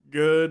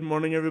Good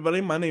morning,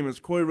 everybody. My name is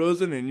Coy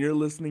Rosen, and you're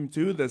listening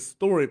to the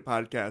Story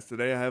Podcast.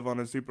 Today, I have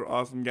on a super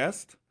awesome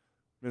guest,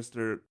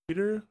 Mr.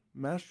 Peter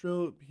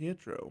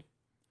Mastropietro.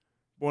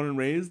 Born and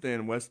raised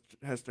in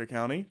Westchester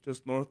County,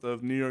 just north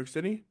of New York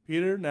City,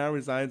 Peter now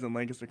resides in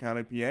Lancaster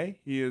County, PA.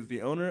 He is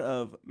the owner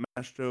of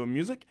Mastro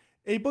Music,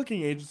 a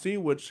booking agency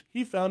which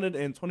he founded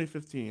in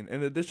 2015.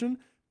 In addition,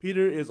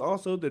 Peter is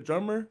also the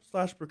drummer /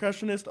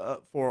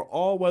 percussionist for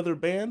All Weather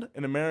Band,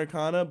 an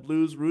Americana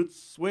blues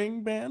roots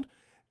swing band,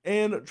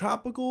 and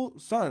Tropical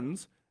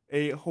Suns,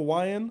 a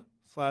Hawaiian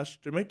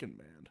 / Jamaican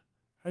band.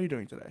 How are you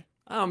doing today?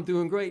 I'm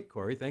doing great,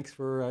 Corey. Thanks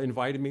for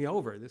inviting me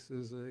over. This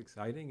is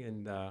exciting,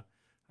 and I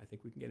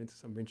think we can get into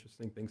some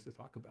interesting things to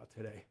talk about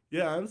today.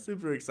 Yeah, I'm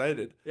super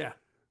excited. Yeah.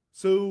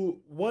 So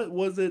what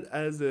was it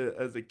as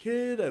a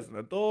kid, as an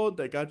adult,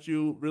 that got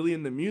you really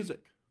into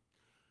music?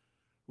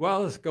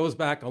 Well, this goes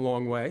back a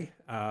long way,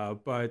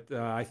 but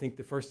I think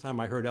the first time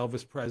I heard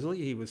Elvis Presley,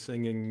 he was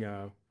singing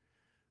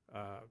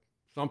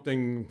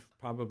something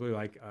probably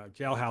like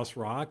Jailhouse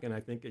Rock, and I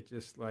think it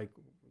just kind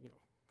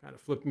of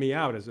flipped me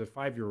out as a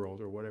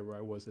 5-year-old or whatever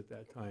I was at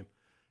that time.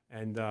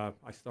 And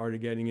I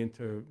started getting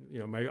into,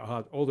 my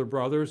older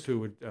brothers who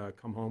would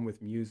come home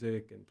with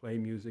music and play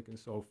music and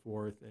so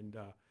forth. And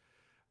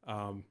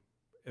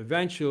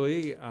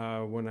eventually,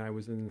 when I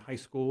was in high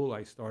school,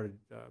 I started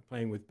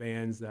playing with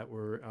bands that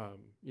were,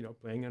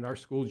 playing at our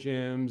school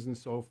gyms and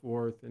so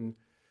forth, and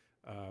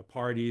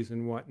parties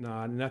and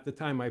whatnot. And at the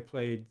time, I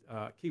played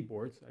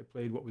keyboards. I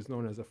played what was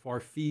known as a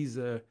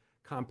Farfisa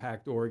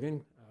compact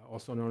organ,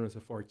 also known as a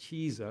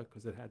Farchiza,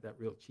 because it had that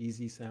real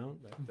cheesy sound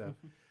that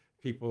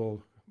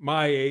people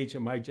my age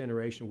and my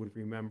generation would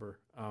remember.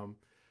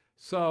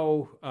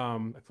 So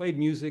I played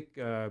music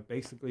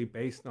basically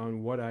based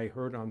on what I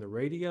heard on the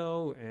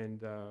radio, and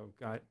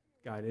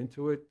got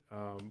into it.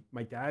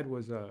 My dad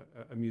was a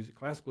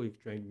classically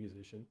trained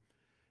musician,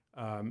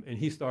 and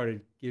he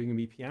started giving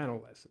me piano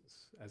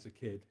lessons as a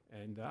kid,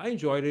 and I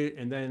enjoyed it.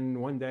 And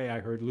then one day I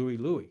heard Louie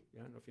Louie.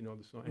 I don't know if you know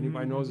the song.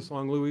 Anybody knows the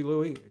song Louie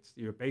Louie? It's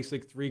your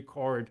basic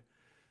 3-chord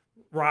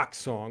rock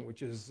song,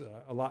 which is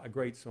a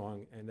great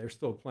song, and they're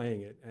still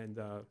playing it. And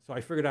so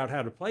I figured out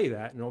how to play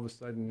that, and all of a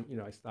sudden,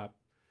 I stopped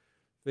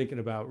thinking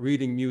about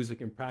reading music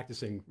and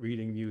practicing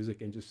reading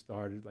music, and just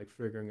started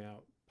figuring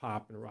out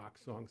pop and rock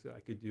songs that I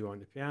could do on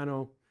the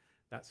piano,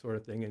 that sort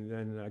of thing. And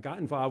then I got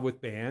involved with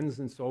bands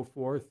and so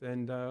forth,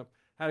 and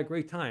had a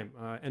great time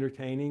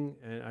entertaining.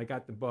 And I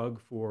got the bug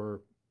for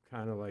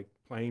kind of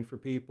playing for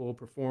people,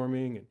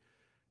 performing,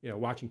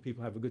 and watching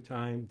people have a good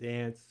time,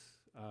 dance,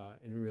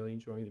 and really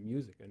enjoying the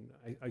music. And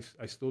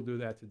I still do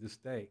that to this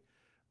day.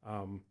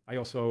 I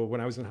also,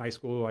 when I was in high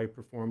school, I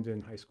performed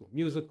in high school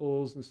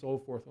musicals and so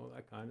forth, all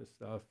that kind of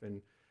stuff.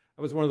 And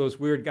I was one of those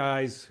weird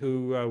guys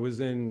who was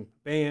in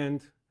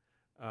band,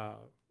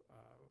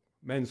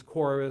 men's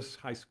chorus,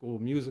 high school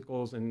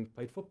musicals, and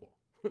played football.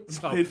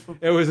 So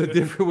it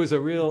was a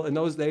real, in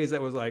those days,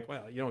 that was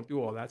well, you don't do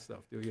all that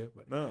stuff, do you?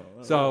 But, No.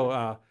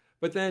 So,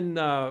 but then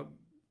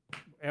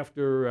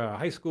after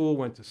high school,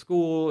 went to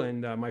school,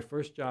 and my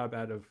first job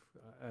out of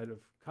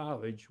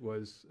college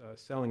was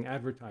selling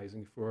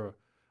advertising for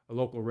a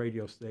local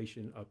radio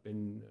station up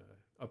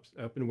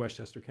in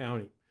Westchester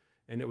County,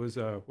 and it was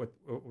what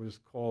was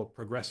called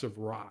progressive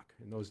rock.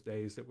 In those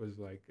days, it was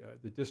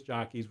the disc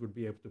jockeys would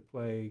be able to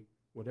play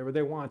whatever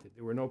they wanted.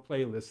 There were no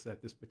playlists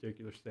at this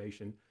particular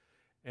station,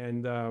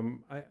 and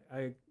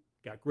I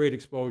got great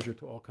exposure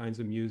to all kinds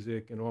of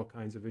music and all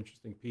kinds of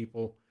interesting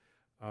people.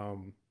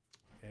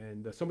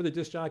 And some of the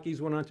disc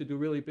jockeys went on to do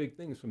really big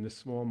things from this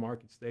small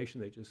market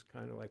station. They just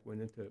kind of went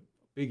into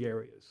big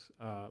areas,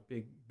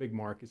 big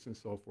markets and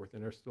so forth,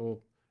 and they're still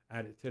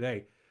at it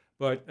today.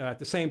 But at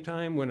the same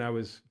time, when I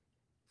was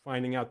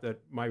finding out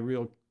that my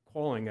real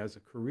calling as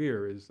a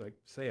career is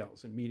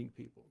sales and meeting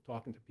people,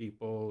 talking to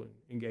people, and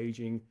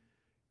engaging,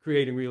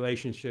 creating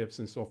relationships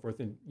and so forth,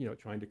 and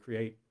trying to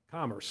create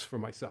commerce for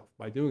myself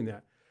by doing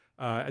that.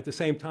 At the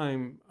same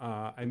time,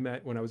 I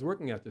met, when I was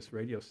working at this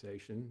radio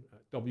station,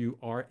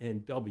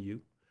 WRNW,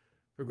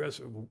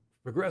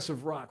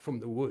 Progressive Rock from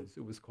the Woods,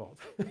 it was called.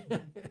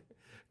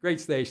 Great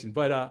station.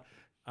 But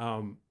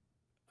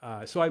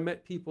so I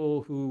met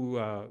people who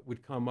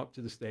would come up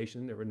to the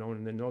station. They were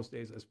known in those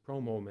days as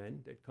promo men.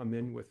 They'd come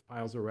in with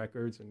piles of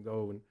records and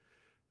go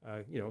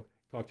and,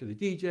 talk to the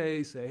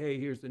DJs, say, hey,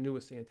 here's the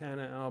newest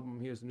Santana album.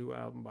 Here's a new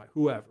album by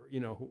whoever,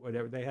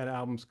 whatever. They had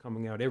albums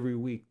coming out every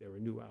week. There were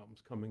new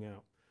albums coming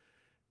out.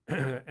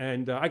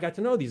 And I got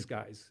to know these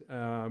guys,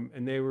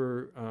 and they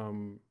were,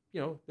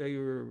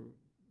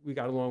 we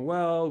got along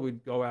well.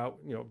 We'd go out,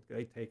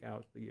 they'd take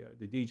out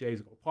the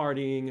DJs, go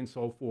partying and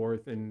so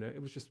forth, and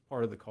it was just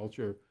part of the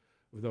culture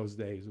of those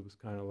days. It was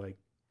kind of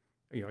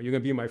you're going to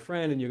be my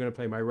friend, and you're going to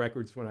play my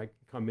records when I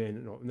come in,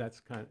 and that's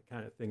kind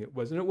of thing it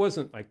was. And it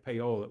wasn't like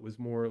payola. It was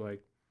more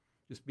like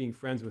just being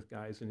friends with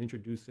guys and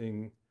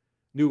introducing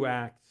new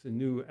acts and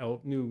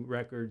new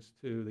records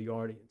to the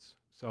audience.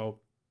 So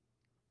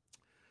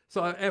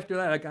after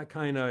that, I got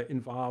kind of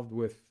involved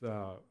with,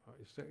 I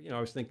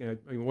was thinking,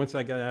 once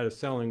I got out of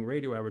selling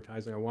radio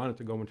advertising, I wanted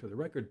to go into the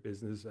record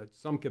business at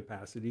some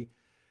capacity.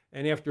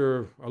 And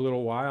after a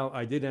little while,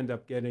 I did end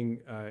up getting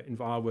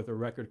involved with a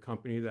record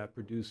company that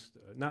produced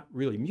not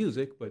really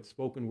music, but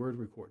spoken word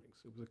recordings.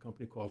 It was a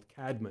company called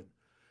Cadman.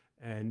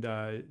 And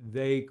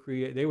they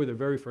were the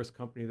very first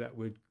company that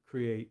would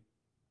create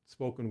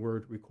spoken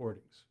word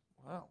recordings.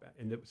 Wow.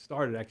 And it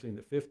started actually in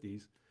the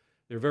 50s.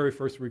 Their very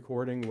first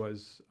recording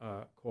was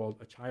called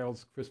A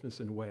Child's Christmas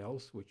in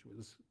Wales, which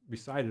was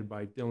recited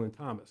by Dylan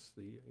Thomas,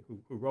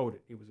 who wrote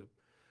it. He was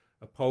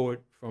a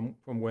poet from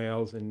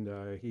Wales,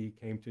 and he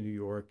came to New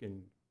York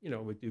and,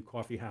 would do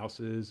coffee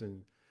houses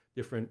and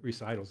different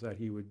recitals that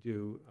he would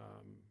do.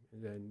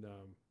 And then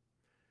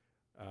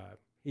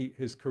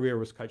his career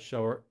was cut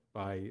short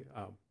by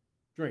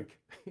drink.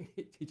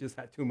 He just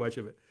had too much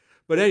of it.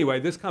 But anyway,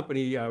 this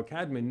company,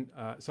 Cadman,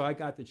 so I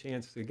got the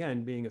chance,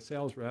 again, being a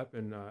sales rep,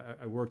 and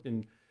I worked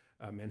in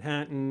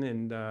Manhattan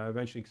and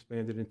eventually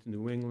expanded into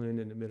New England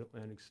and the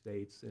Mid-Atlantic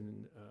states.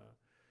 And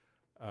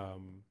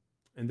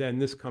then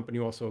this company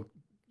also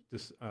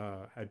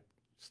had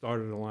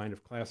started a line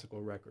of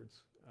classical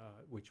records,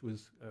 which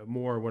was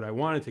more what I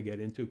wanted to get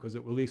into, because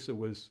at least it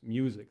was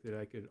music that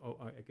I could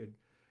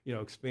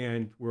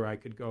expand where I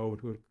could go and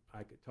who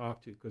I could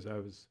talk to, because I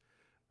was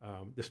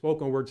the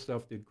spoken word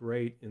stuff did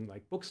great in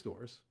like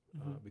bookstores,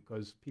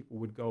 because people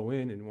would go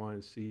in and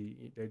want to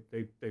see,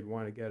 they'd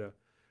want to get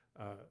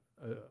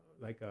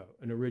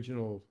an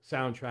original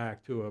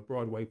soundtrack to a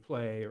Broadway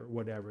play or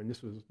whatever, and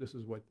this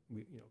is what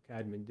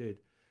Cadman did.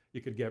 You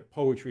could get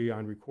poetry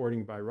on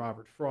recording by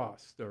Robert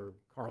Frost or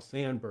Carl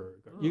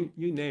Sandburg, or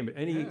you name it.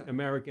 Any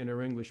American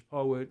or English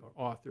poet or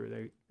author,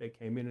 they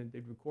came in and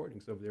did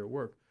recordings of their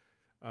work.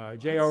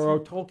 J.R.R.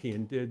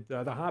 Tolkien did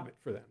The Hobbit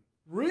for them.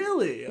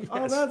 Really? Yes.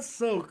 Oh, that's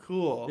so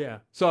cool. Yeah.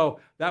 So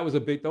those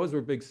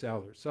were big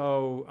sellers.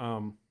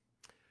 So,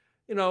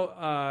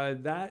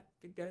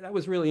 that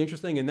was really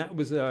interesting. And that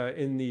was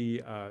in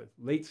the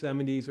late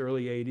 70s,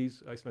 early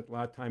 80s. I spent a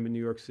lot of time in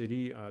New York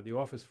City. The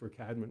office for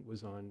Cadman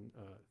was on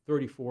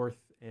 34th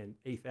and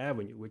 8th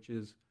Avenue, which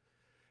is,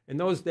 in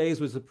those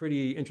days, was a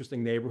pretty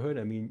interesting neighborhood.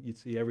 I mean, you'd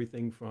see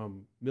everything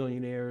from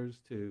millionaires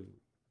to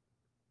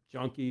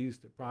junkies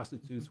to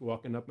prostitutes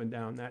walking up and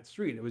down that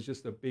street. It was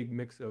just a big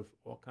mix of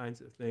all kinds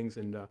of things.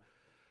 And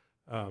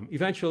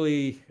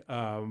eventually,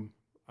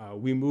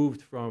 we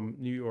moved from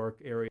New York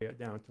area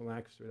down to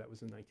Lancaster. That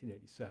was in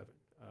 1987.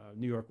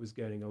 New York was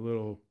getting a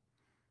little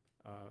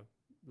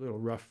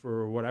rough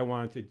for what I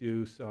wanted to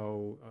do,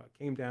 so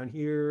came down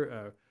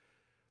here.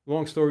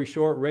 Long story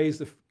short, raised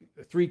the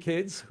three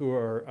kids who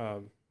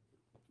are,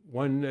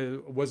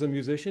 one was a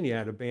musician. He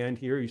had a band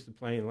here. He used to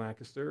play in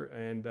Lancaster,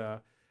 and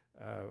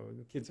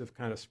the kids have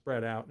kind of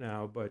spread out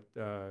now, but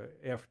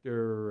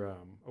after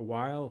a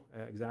while,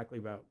 exactly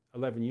about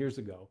 11 years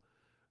ago,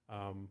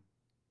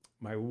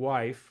 my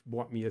wife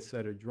bought me a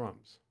set of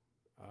drums,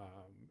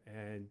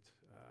 and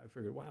I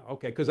figured, wow,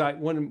 okay, because I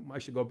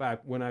should go back.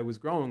 When I was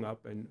growing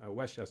up in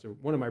Westchester,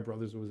 one of my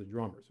brothers was a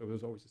drummer, so there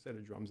was always a set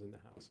of drums in the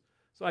house.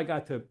 So I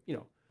got to,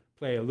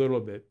 play a little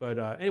bit. But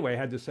anyway, I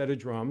had this set of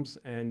drums,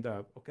 and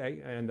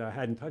and I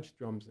hadn't touched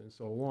drums in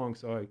so long,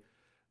 so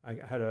I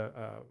had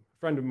a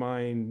friend of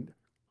mine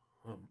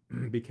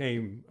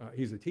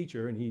he's a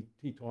teacher, and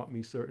he taught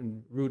me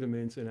certain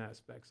rudiments and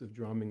aspects of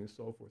drumming and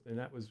so forth, and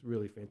that was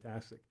really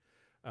fantastic.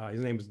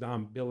 His name is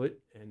Don Billett,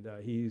 and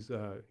he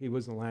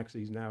was in Lancaster.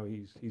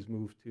 He's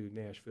moved to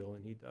Nashville,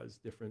 and he does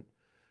different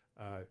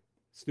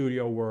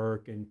studio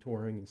work and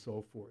touring and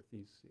so forth.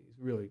 He's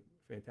really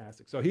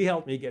fantastic. So he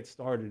helped me get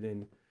started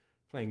in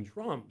playing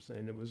drums,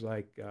 and it was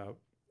like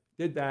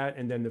did that,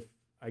 and then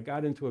I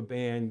got into a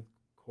band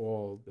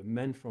called the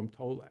Men from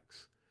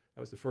Tolex.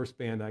 That was the first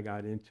band I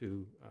got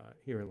into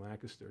here in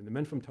Lancaster. And the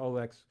Men from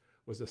Tolex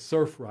was a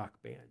surf rock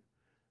band,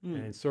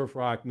 and surf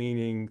rock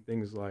meaning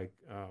things like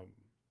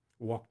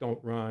Walk, Don't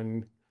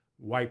Run,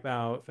 Wipe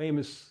Out,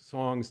 famous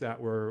songs that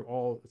were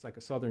it's like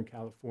a Southern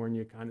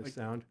California kind of like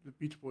sound. The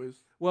Beach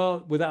Boys.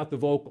 Well, without the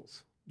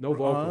vocals. No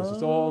vocals.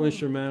 It's all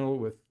instrumental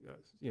with,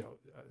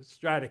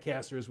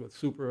 Stratocasters with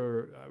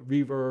super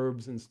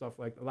reverbs and stuff,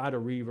 like a lot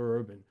of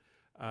reverb.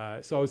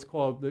 And so it's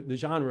called, the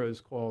genre is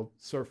called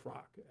surf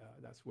rock.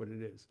 That's what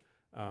it is.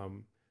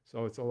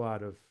 So it's a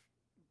lot of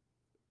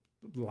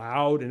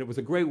loud, and it was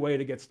a great way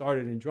to get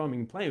started in drumming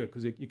and playing it,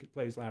 because you could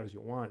play as loud as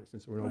you wanted.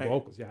 Since there were no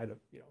vocals, you had to,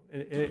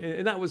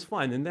 and that was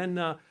fun. And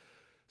then,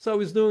 so I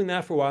was doing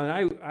that for a while,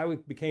 and I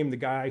became the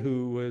guy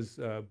who was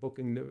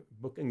booking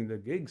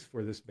the gigs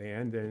for this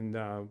band, and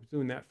was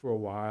doing that for a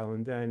while.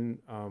 And then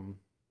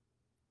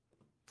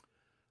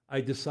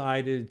I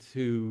decided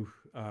to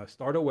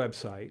start a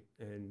website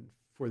and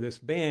for this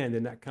band,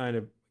 and that kind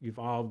of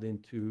evolved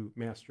into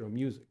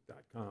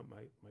mastromusic.com,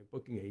 my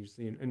booking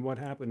agency. And what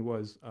happened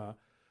was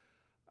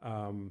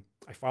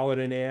I followed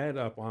an ad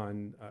up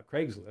on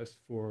Craigslist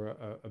for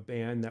a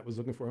band that was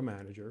looking for a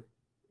manager,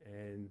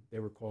 and they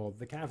were called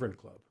the Cavern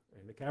Club.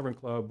 And the Cavern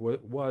Club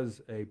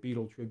was a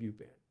Beatle tribute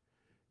band.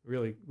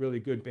 Really, really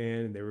good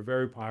band, and they were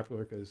very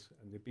popular because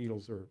the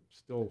Beatles are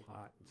still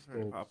hot,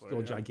 and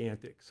still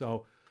gigantic.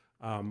 So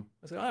I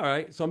said, all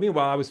right. So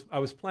meanwhile, I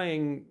was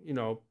playing,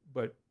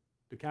 but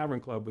the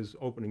Cavern Club was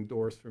opening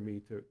doors for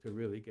me to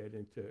really get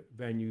into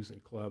venues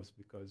and clubs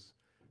because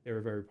they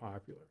were very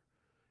popular.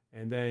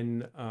 And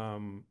then,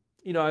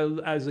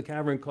 as the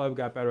Cavern Club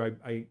got better,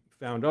 I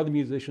found other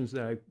musicians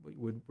that I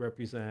would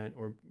represent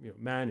or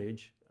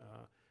manage,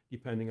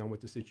 depending on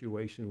what the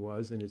situation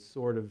was. And it's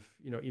sort of,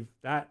 if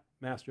that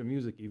Master of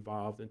Music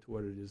evolved into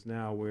what it is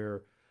now,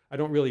 where I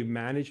don't really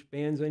manage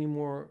bands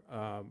anymore,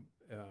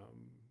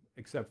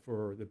 except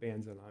for the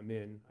bands that I'm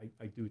in.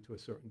 I do to a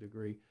certain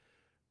degree.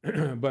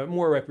 But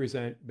more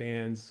represent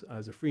bands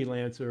as a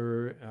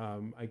freelancer.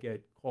 I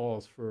get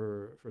calls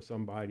for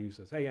somebody who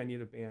says, "Hey, I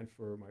need a band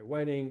for my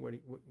wedding.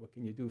 What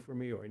can you do for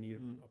me?" Or I need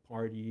a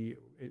party,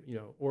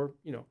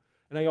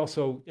 And I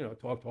also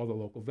talk to all the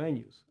local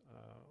venues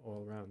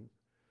all around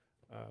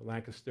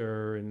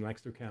Lancaster and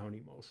Lancaster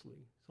County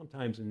mostly.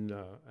 Sometimes in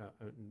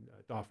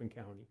Dauphin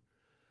County.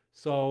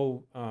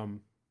 So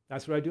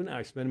that's what I do now.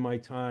 I spend my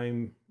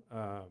time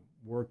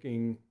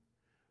working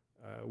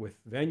with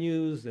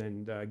venues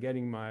and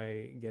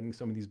getting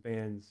some of these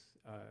bands,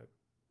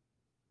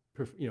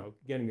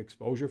 getting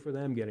exposure for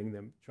them,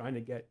 trying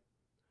to get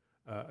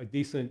a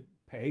decent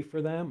pay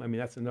for them. I mean,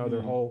 that's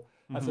another whole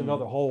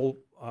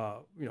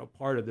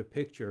part of the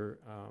picture,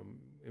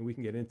 and we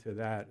can get into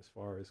that as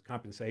far as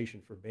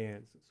compensation for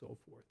bands and so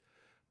forth.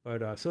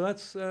 But so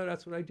that's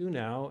what I do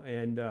now,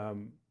 and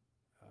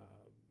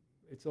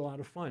it's a lot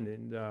of fun.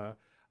 And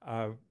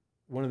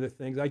one of the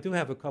things I do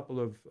have a couple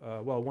of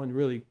one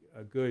really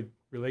good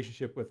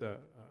relationship with a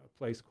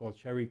place called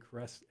Cherry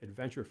Crest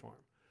Adventure Farm.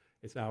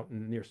 It's out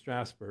near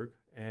Strasburg,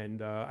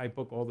 and I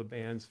book all the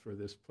bands for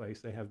this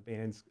place. They have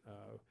bands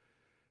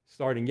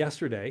starting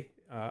yesterday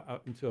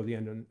up until the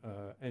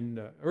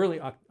early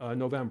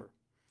November.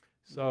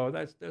 So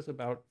there's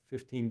about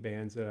 15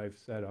 bands that I've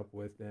set up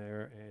with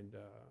there, and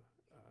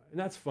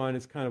that's fun.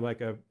 It's kind of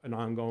like an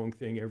ongoing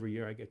thing. Every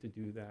year I get to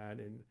do that,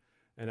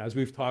 and as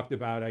we've talked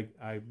about,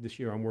 this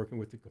year I'm working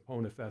with the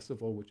Capona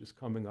Festival, which is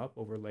coming up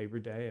over Labor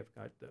Day. I've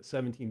got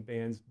 17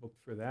 bands booked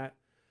for that,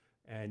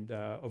 and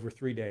over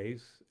 3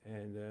 days,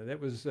 and that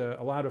was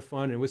a lot of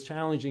fun. It was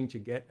challenging to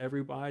get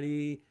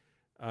everybody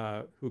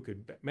who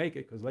could make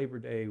it, because Labor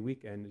Day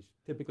weekend is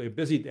typically a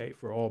busy day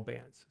for all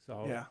bands.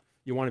 So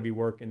you want to be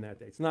working that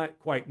day. It's not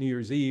quite New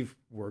Year's Eve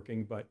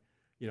working, but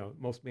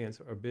most bands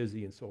are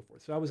busy and so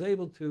forth. So I was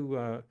able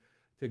to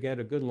get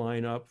a good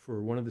lineup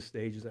for one of the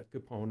stages at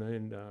Capona,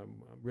 and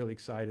I'm really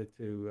excited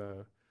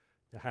to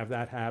have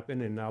that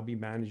happen. And I'll be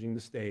managing the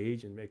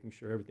stage and making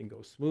sure everything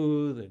goes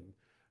smooth and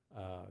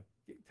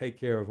take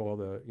care of all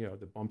the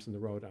the bumps in the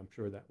road I'm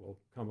sure that will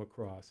come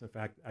across. In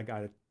fact, I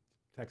got a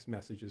text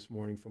message this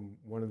morning from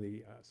one of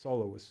the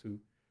soloists who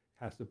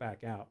has to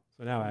back out.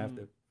 So now I have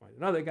to find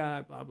another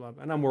guy, blah, blah,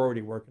 blah. And I'm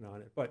already working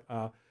on it. But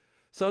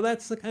so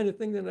that's the kind of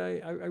thing that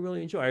I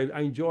really enjoy.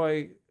 I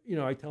enjoy,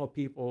 I tell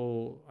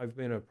people I've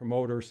been a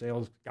promoter,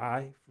 sales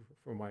guy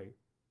for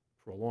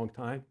a long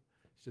time.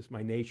 It's just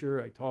my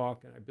nature. I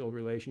talk and I build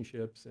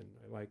relationships, and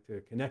I like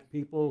to connect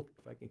people.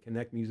 If I can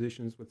connect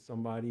musicians with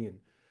somebody, and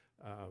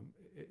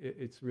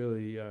it's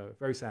really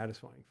very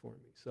satisfying for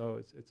me.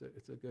 So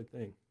it's a good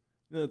thing.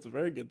 No, it's a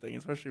very good thing,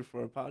 especially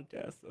for a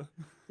podcast. So.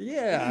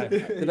 Yeah.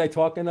 Did I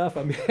talk enough?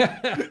 I mean,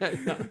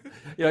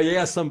 you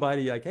ask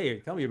somebody like, "Hey,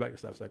 tell me about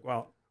yourself." It's like,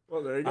 well,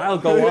 there you go. I'll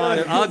go on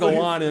and I'll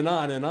go on and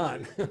on and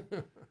on.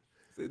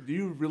 So do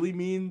you really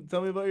mean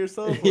tell me about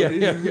yourself? Yeah,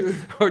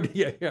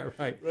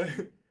 right.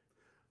 Right.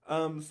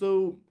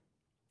 So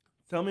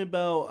tell me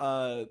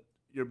about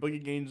your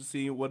booking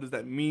agency. What does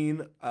that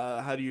mean?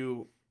 How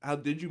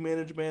did you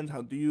manage bands?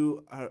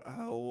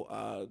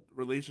 How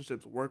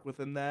relationships work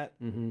within that?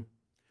 Mm-hmm.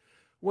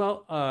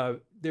 Well,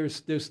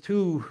 there's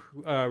two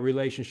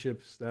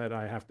relationships that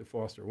I have to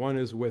foster. One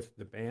is with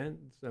the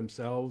bands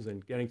themselves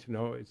and getting to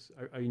know.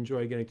 I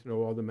enjoy getting to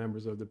know all the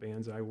members of the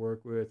bands I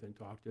work with and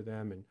talk to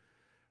them. And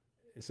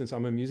since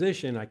I'm a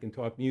musician, I can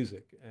talk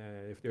music.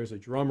 If there's a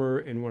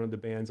drummer in one of the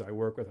bands I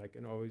work with,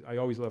 I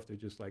always love to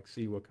just like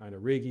see what kind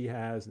of rig he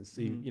has and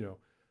see,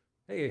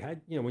 hey,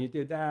 when you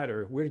did that,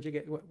 or where did you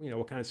get,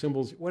 what kind of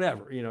cymbals,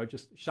 whatever,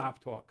 just shop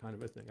talk kind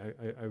of a thing.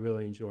 I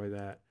really enjoy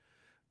that.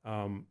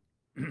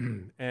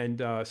 And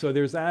so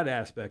there's that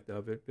aspect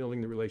of it,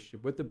 building the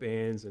relationship with the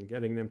bands and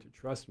getting them to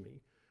trust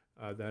me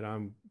that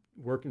I'm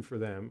working for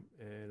them,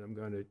 and I'm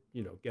going to,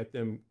 get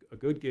them a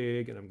good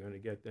gig, and I'm going to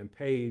get them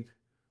paid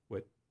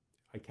what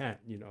I can.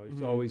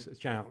 It's always a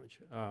challenge.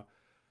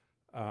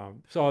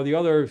 So the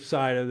other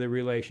side of the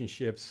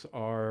relationships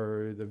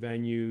are the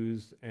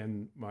venues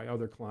and my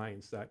other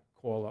clients that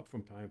call up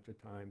from time to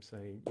time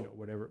saying,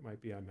 whatever it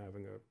might be, I'm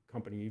having a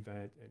company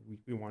event and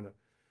we want to,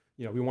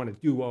 we want a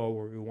duo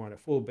or we want a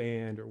full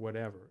band or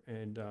whatever.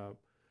 And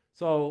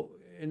so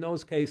in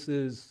those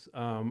cases,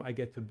 I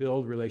get to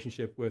build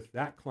relationship with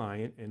that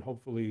client, and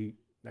hopefully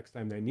next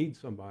time they need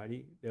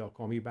somebody, they'll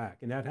call me back.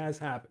 And that has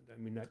happened. I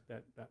mean,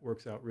 that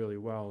works out really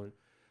well. And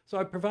so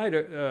I provide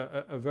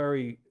a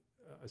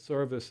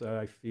service that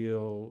I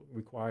feel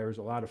requires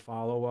a lot of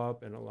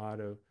follow-up and a lot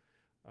of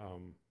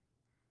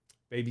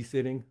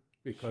babysitting,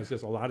 because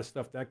there's a lot of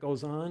stuff that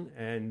goes on,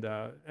 and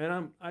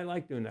I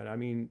like doing that. I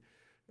mean,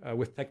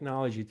 with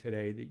technology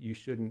today that you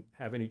shouldn't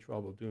have any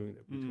trouble doing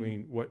it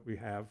between what we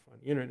have on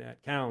the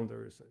internet,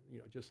 calendars,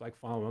 just like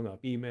following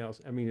up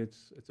emails. I mean,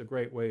 it's a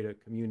great way to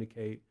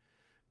communicate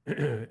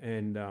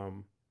and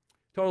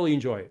totally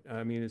enjoy it.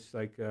 I mean, it's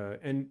like,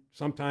 and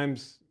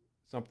sometimes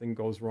something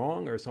goes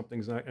wrong or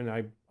something's not, and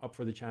I'm up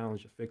for the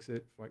challenge to fix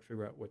it,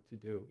 figure out what to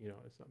do,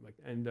 or something like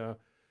that. And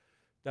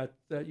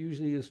that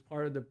usually is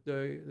part of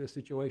the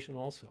situation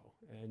also.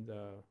 And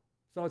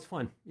so it's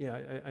fun. Yeah,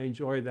 I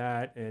enjoy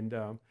that. And,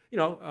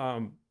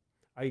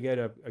 I get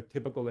a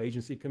typical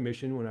agency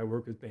commission when I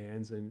work with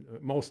bands, and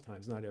most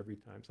times, not every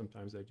time.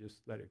 Sometimes I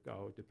just let it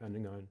go,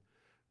 depending on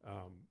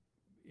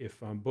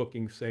if I'm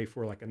booking, say,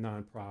 for like a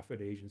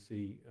nonprofit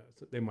agency.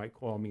 So they might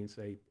call me and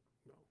say,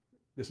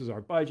 this is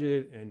our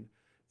budget, and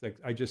it's like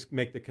I just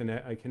make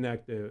I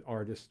connect the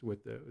artist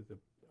with the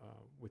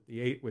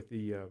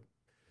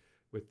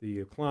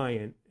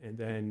client, and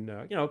then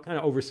kind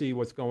of oversee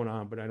what's going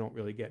on, but I don't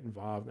really get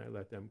involved, and I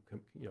let them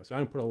so I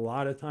don't put a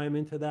lot of time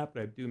into that,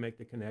 but I do make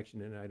the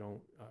connection, and I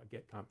don't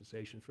get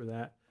compensation for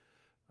that.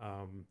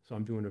 So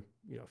I'm doing a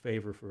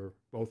favor for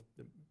both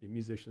the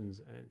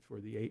musicians and for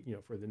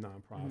the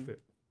nonprofit.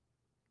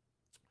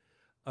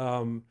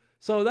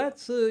 So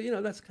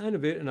that's kind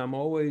of it, and I'm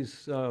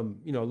always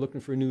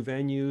looking for new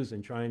venues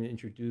and trying to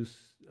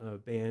introduce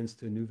bands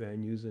to new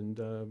venues, and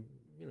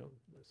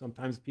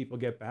sometimes people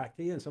get back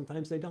to you, and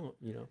sometimes they don't.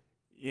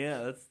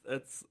 Yeah,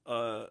 that's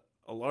a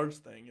large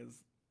thing,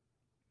 is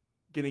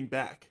getting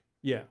back.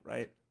 Yeah.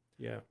 Right.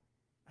 Yeah.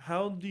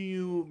 How do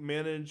you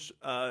manage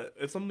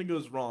if something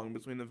goes wrong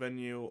between the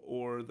venue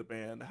or the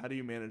band? How do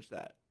you manage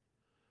that?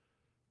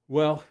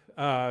 Well,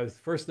 the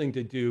first thing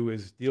to do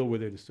is deal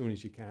with it as soon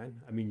as you can.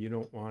 I mean, you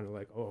don't want to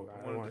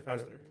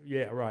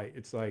yeah, right.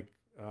 It's like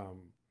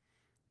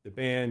the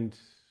band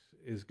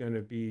is going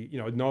to be,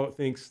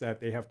 thinks that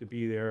they have to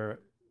be there,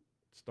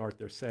 start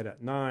their set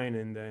at 9,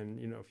 and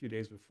then, a few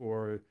days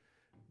before,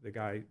 the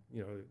guy,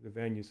 the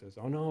venue says,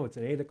 oh no, it's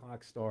an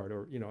 8:00 start,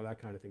 or, that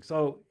kind of thing.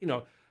 So,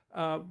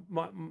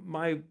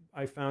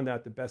 I found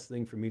out the best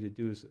thing for me to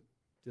do is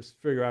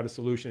just figure out a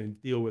solution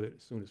and deal with it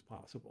as soon as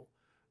possible.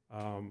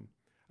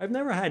 I've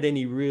never had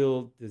any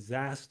real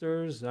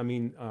disasters. I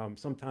mean,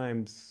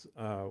 sometimes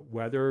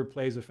weather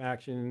plays a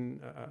faction.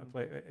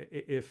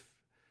 If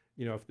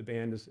the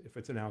band if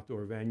it's an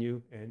outdoor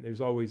venue, and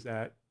there's always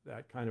that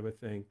kind of a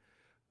thing.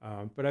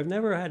 But I've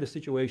never had a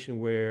situation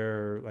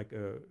where like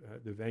the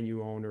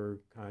venue owner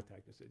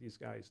contacted and said these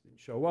guys didn't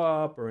show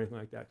up or anything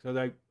like that.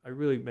 So I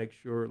really make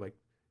sure, like,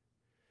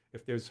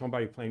 if there's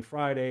somebody playing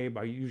Friday,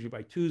 usually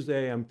by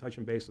Tuesday, I'm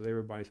touching base with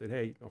everybody. Said,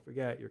 hey, don't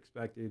forget, you're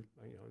expected,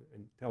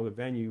 and tell the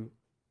venue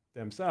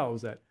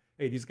themselves that,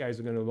 hey, these guys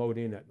are going to load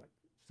in at like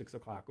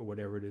 6:00 or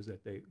whatever it is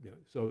that they,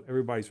 so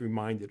everybody's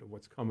reminded of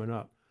what's coming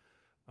up.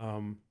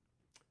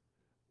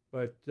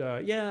 But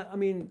I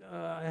mean,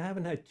 I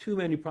haven't had too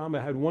many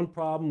problems. I had one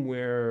problem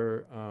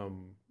where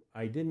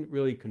I didn't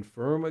really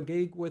confirm a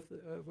gig with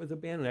the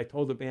band, and I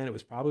told the band it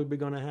was probably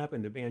going to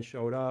happen. The band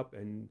showed up,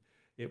 and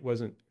it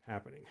wasn't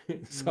happening.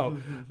 So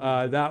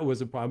that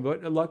was a problem.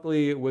 But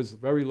luckily, it was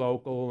very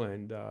local,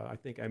 and I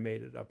think I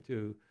made it up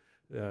to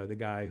the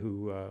guy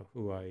who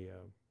I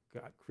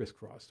got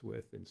crisscrossed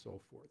with and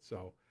so forth.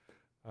 So,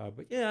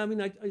 but yeah, I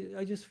mean,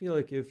 I just feel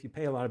like if you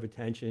pay a lot of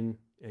attention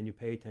and you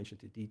pay attention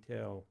to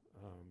detail,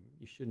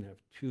 you shouldn't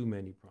have too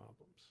many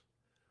problems.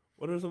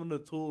 What are some of the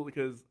tools?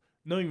 Because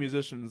knowing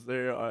musicians,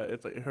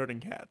 it's like herding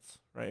cats,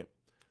 right?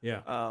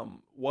 Yeah.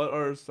 What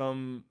are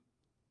some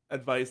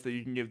advice that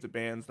you can give to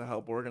bands to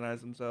help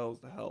organize themselves,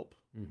 to help?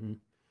 Mm-hmm.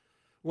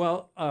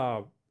 Well,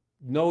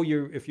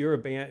 if you're a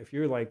band, if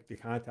you're like the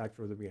contact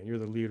for the band, you're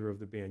the leader of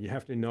the band, you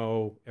have to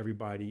know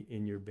everybody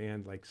in your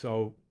band. Like,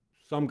 so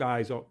some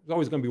guys, there's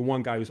always going to be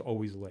one guy who's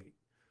always late,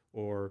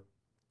 or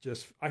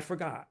just, I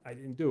forgot, I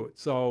didn't do it.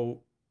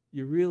 So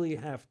you really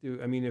have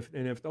to, I mean,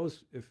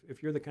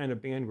 if you're the kind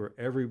of band where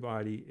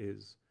everybody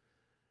is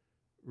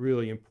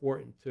really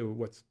important to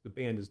what the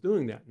band is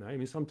doing that night. I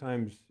mean,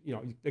 sometimes,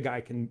 the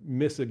guy can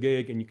miss a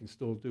gig and you can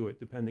still do it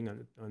depending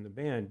on the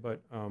band,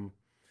 but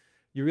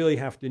you really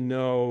have to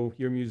know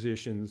your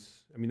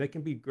musicians. I mean, they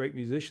can be great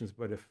musicians,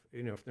 but if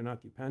they're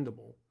not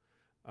dependable,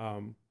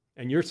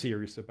 and you're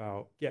serious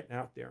about getting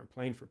out there and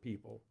playing for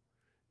people,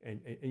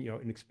 and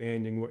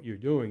expanding what you're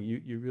doing,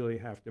 you really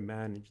have to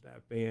manage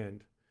that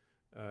band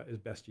as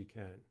best you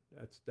can.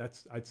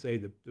 That's I'd say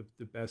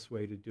the best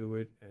way to do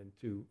it, and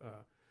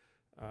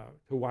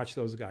to watch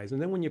those guys.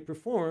 And then when you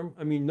perform,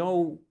 I mean,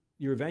 know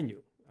your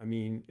venue. I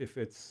mean, if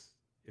it's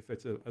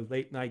a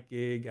late night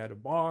gig at a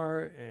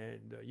bar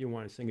and you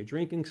want to sing a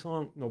drinking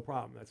song, no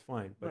problem, that's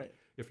fine. But right.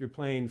 If you're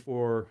playing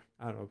for,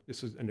 I don't know,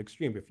 this is an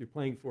extreme, if you're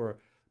playing for a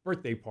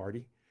birthday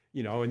party,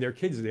 and there are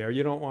kids there,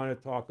 you don't want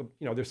to talk,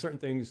 there's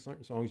certain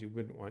songs you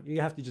wouldn't want.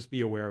 You have to just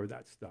be aware of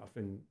that stuff.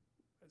 And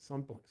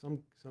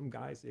some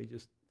guys, they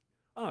just,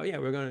 oh yeah,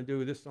 we're going to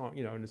do this song,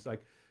 and it's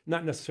like,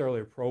 not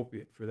necessarily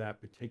appropriate for that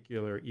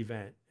particular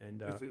event.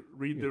 And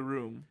read the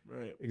room,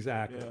 right?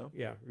 Exactly.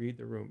 Yeah, read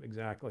the room,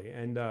 exactly.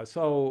 And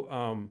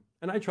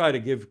and I try to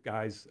give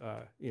guys,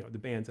 the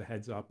bands a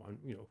heads up on,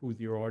 who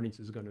your audience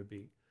is going to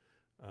be,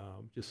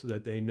 just so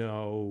that they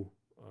know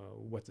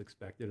what's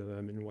expected of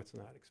them and what's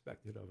not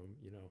expected of them,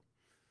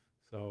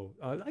 So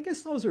I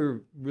guess those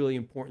are really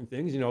important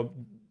things.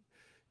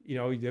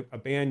 A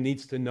band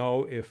needs to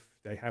know if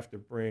they have to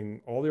bring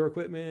all their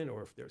equipment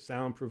or if there's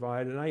sound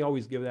provided. And I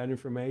always give that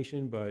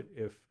information, but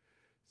if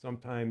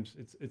sometimes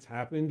it's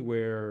happened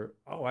where,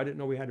 I didn't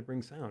know we had to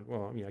bring sound.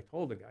 Well, I mean, I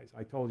told the guys,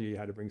 I told you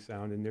had to bring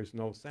sound, and there's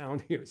no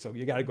sound here. So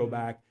you got to go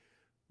back,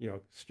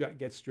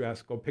 get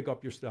stressed, go pick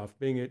up your stuff,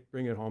 bring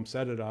it home,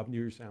 set it up, do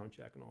your sound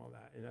check and all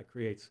that. And that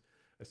creates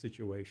a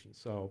situation.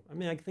 So, I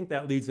mean, I think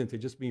that leads into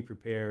just being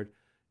prepared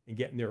and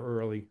getting there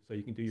early so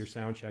you can do your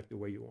sound check the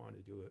way you want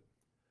to do it.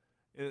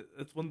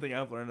 It's one thing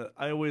I've learned.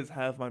 I always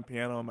have my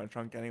piano in my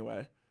trunk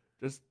anyway,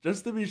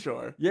 just to be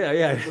sure.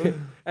 Yeah.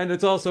 And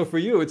it's also for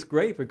you. It's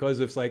great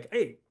because it's like,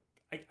 hey,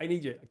 I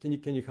need you.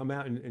 Can you come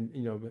out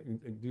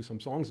and do some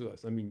songs with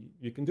us? I mean,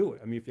 you can do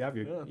it. I mean, if you have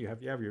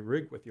your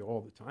rig with you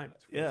all the time,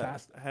 it's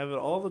fantastic. I have it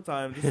all the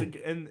time.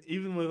 And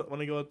even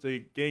when I go out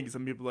to gigs,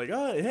 some people are like,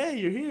 oh, hey,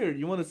 you're here.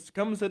 You want to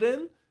come sit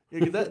in?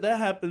 Yeah, 'cause that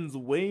happens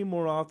way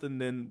more often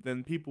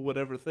than people would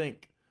ever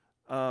think.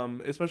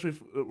 Especially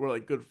if we're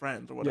like good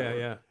friends or whatever.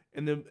 Yeah.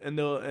 And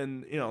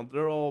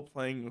they're all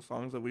playing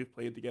songs that we've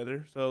played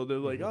together. So they're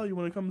like, "Oh, you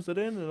want to come sit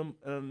in?"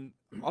 And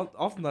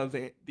oftentimes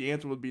the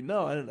answer would be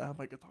no. I didn't have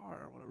my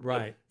guitar or whatever.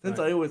 Right. But since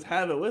I always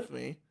have it with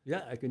me,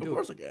 yeah, I can do it. Of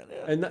course I can.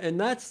 Yeah. And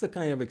that's the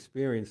kind of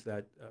experience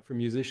that for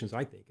musicians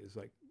I think is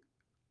like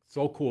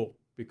so cool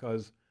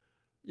because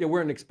we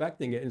weren't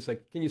expecting it. And it's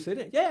like, can you sit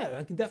in? Yeah,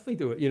 I can definitely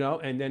do it.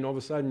 And then all of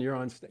a sudden you're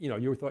on.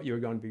 You thought you were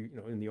going to be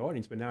in the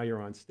audience, but now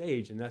you're on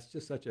stage, and that's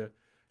just such a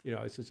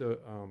it's such a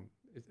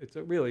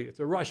it's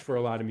a rush for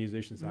a lot of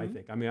musicians, I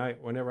think. I mean,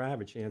 whenever I have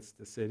a chance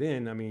to sit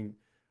in, I mean,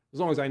 as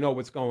long as I know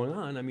what's going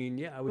on, I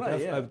mean, I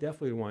would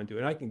definitely want to do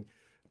it. And I can,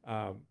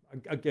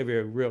 I'll give you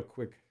a real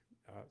quick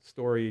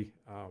story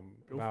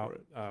about,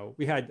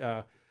 we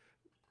had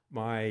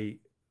my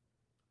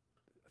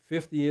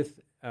 50th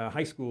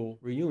high school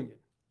reunion,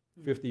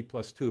 50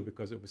 plus 2,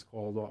 because it was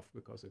called off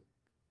because of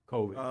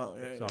COVID. Oh,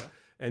 yeah.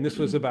 And this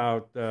was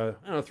about,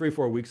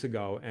 3-4 weeks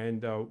ago.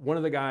 And two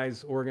of the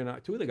guys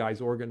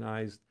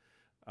organized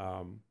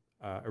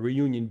a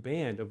reunion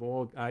band of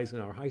all guys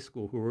in our high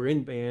school who were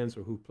in bands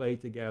or who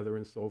played together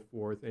and so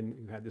forth, and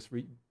we had this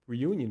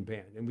reunion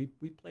band, and we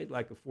played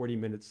like a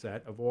 40-minute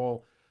set of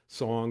all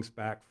songs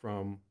back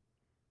from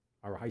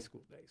our high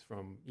school days,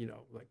 from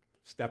like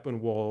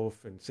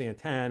Steppenwolf and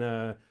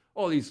Santana,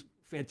 all these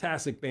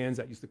fantastic bands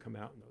that used to come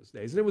out in those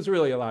days, and it was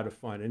really a lot of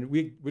fun. And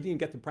we didn't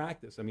get to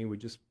practice. I mean, we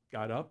just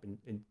got up and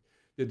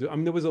did. I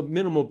mean, there was a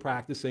minimal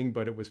practicing,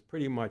 but it was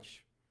pretty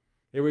much,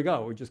 here we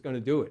go, we're just going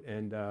to do it.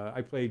 And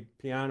I played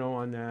piano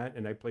on that,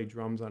 and I played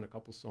drums on a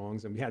couple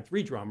songs, and we had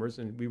 3 drummers,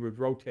 and we would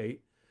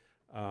rotate.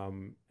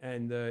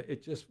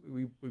 It just,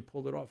 we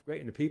pulled it off great.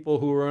 And the people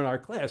who were in our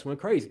class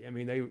went crazy. I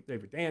mean, they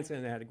were dancing,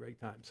 and they had a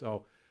great time.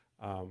 So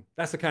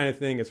that's the kind of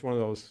thing, it's one of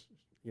those,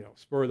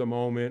 spur of the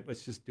moment,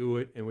 let's just do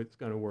it, and it's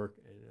going to work.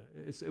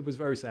 And it was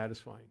very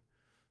satisfying.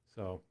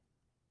 So.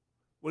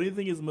 What do you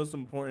think is most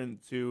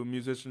important to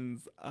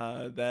musicians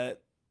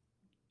that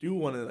do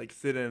want to like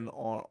sit in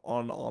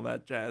on all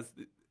that jazz?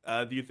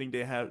 Do you think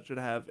they should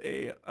have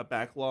a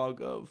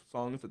backlog of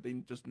songs that they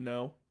just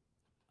know?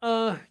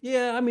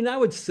 Yeah, I mean, I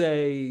would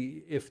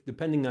say if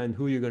depending on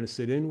who you're going to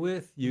sit in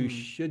with, you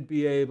should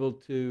be able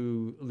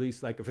to at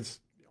least, like, if it's,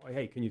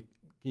 hey, can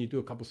you do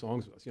a couple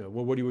songs with us?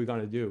 Well, what are we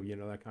going to do?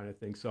 That kind of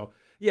thing. So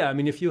yeah, I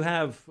mean, if you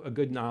have a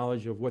good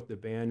knowledge of what the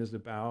band is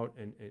about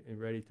and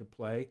ready to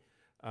play,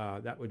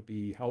 that would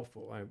be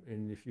helpful.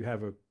 And if you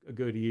have a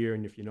good ear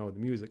and if you know the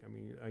music, I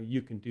mean,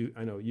 you can do.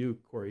 I know you,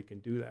 Corey, can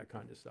do that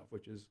kind of stuff,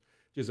 which is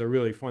just a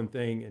really fun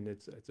thing, and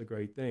it's a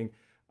great thing.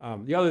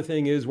 The other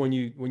thing is when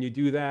you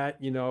do that,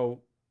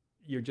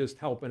 you're just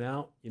helping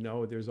out.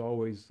 There's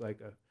always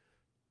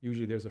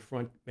usually there's a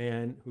front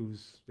man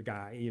who's the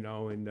guy,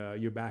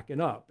 and you're backing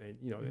up,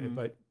 and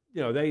but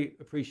they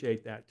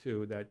appreciate that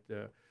too.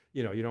 That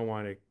you don't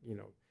want to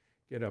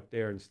get up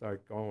there and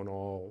start going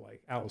all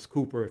like Alice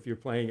Cooper if you're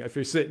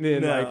sitting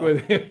in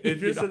with him.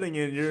 If you're sitting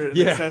in, you're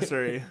an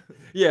accessory.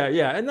 Yeah,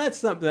 and that's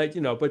something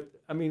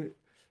that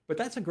but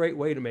that's a great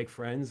way to make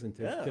friends and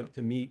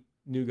to meet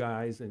new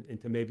guys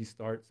and to maybe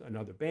start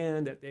another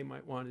band that they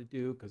might want to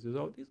do, because there's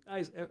all these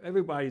guys.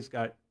 Everybody's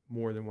got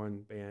more than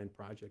one band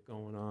project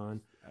going on.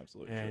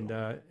 Absolutely.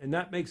 And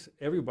that makes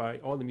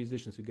all the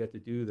musicians who get to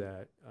do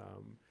that,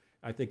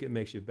 I think it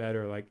makes you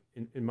better. Like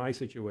in my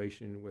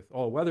situation with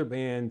All Weather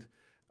Band,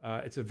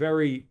 it's a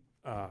very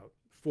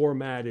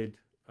formatted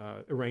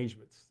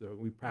arrangements. So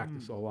we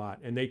practice a lot,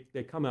 and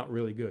they come out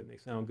really good, and they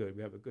sound good.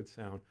 We have a good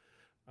sound.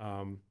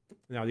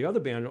 Now the other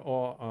band,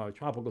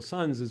 Tropical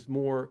Suns, is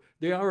more.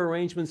 They are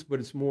arrangements, but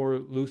it's more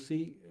loose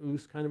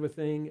kind of a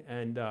thing,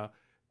 and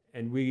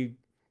we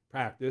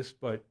practice,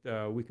 but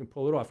we can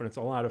pull it off, and it's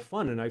a lot of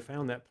fun. And I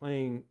found that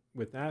playing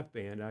with that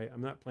band,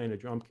 I'm not playing a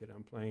drum kit.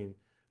 I'm playing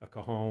a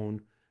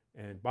cajon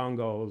and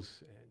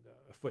bongos and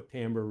a foot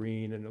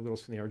tambourine and a little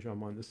snare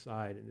drum on the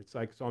side. And it's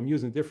like, so I'm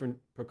using different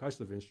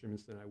percussive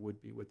instruments than I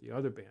would be with the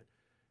other band.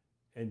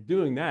 And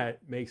doing that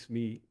makes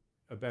me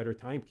a better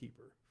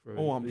timekeeper for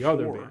the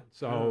other band.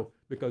 So,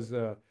 because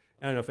I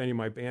don't know if any of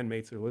my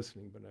bandmates are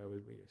listening, but I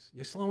would be,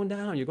 you're slowing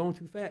down, you're going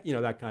too fast,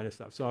 that kind of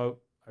stuff. So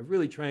I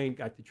really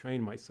got to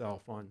train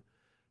myself on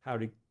how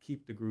to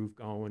keep the groove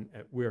going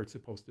at where it's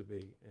supposed to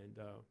be. And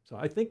so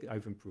I think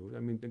I've improved. I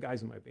mean, the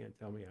guys in my band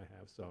tell me I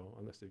have, so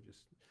unless they're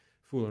just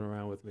fooling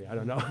around with me, I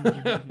don't know.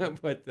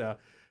 But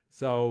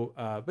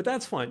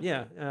that's fun.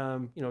 Yeah.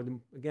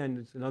 Again,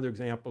 it's another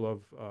example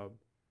of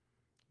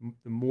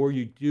the more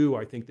you do,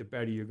 I think the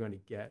better you're going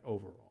to get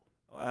overall.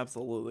 Oh,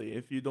 absolutely.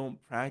 If you don't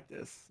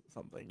practice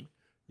something,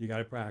 you got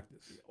to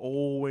practice. You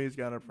always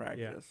got to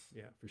practice.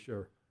 Yeah, for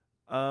sure.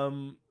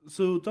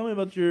 So tell me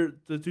about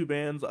the two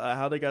bands,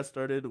 how they got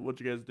started, what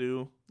you guys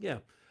do. Yeah.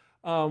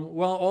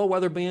 Well, All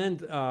Weather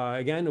Band,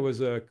 again, it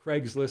was a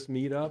Craigslist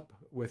meetup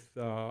with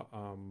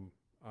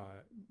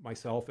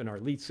myself and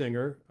our lead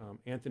singer,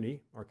 Anthony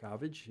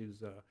Markovich.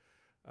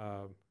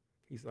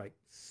 He's like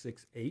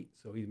 6'8",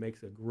 so he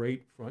makes a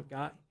great front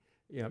guy.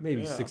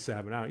 Maybe 6'7".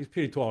 I don't know. He's a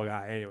pretty tall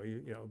guy anyway,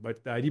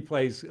 but he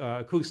plays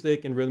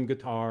acoustic and rhythm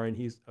guitar, and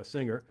he's a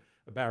singer,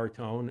 a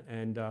baritone.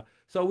 And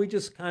so we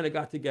just kind of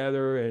got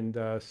together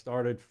and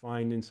started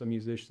finding some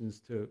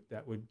musicians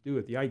that would do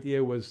it. The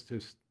idea was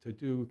to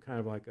do kind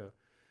of like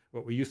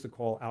what we used to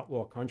call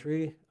outlaw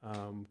country,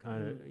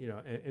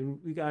 and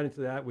we got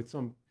into that with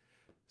some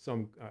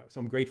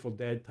Grateful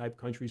Dead type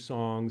country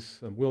songs,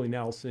 some Willie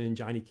Nelson,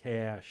 Johnny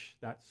Cash,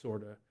 that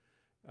sort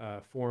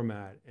of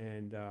format.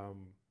 And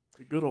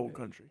the good old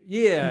country.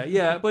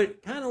 Yeah,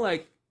 but kind of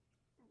like,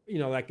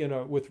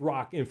 with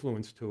rock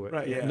influence to it.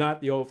 Right. Yeah. Not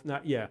the old,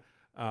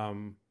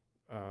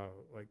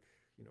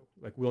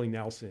 like Willie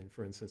Nelson,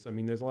 for instance. I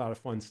mean, there's a lot of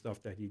fun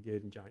stuff that he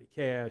did, and Johnny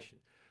Cash.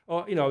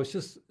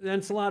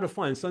 It's a lot of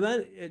fun. So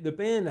then the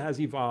band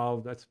has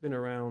evolved. That's been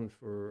around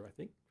for, I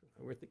think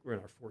we're in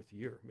our fourth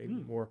year, maybe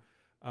more.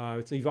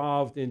 It's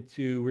evolved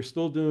into, we're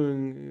still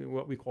doing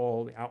what we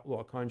call the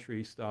outlaw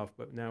country stuff,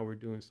 but now we're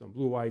doing some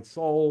blue-eyed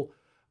soul.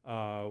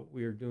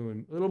 We're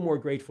doing a little more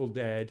Grateful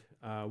Dead.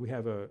 We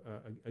have a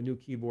new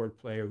keyboard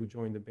player who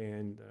joined the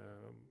band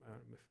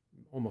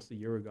almost a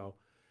year ago,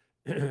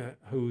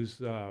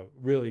 who's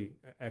really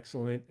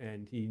excellent,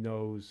 and he's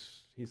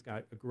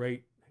got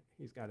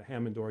a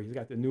Hammond organ. He's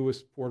got the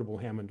newest portable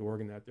Hammond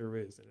organ that there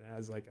is, and it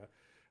has like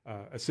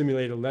a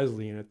simulated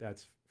Leslie in it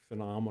that's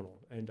phenomenal.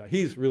 And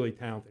he's really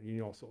talented.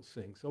 He also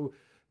sings. So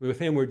with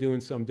him, we're doing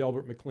some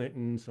Delbert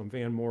McClinton, some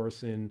Van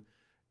Morrison,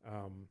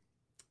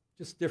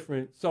 just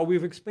different. So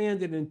we've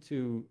expanded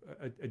into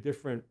a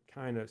different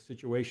kind of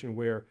situation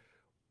where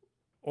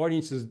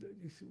audiences,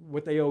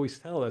 what they always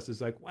tell us is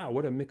like, wow,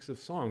 what a mix of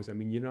songs. I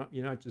mean, you're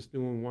not just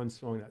doing one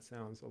song that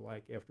sounds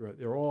alike after.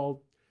 They're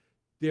all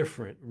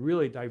different,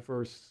 really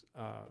diverse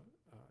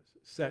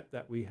set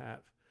that we have.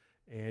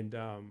 And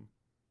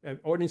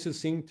audiences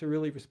seem to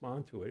really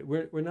respond to it.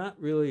 We're not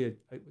really,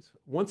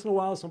 once in a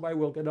while somebody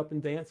will get up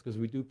and dance, because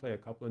we do play a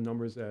couple of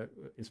numbers that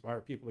inspire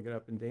people to get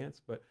up and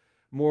dance, but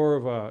more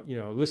of a,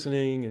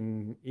 listening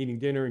and eating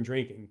dinner and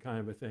drinking kind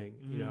of a thing,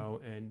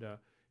 and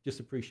just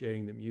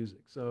appreciating the music.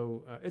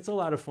 So it's a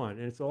lot of fun,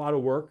 and it's a lot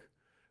of work.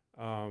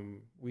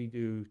 We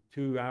do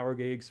 2-hour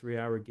gigs,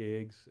 3-hour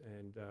gigs,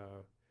 and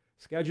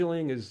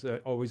scheduling is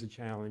always a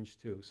challenge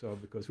too. So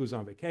because who's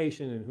on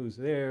vacation and who's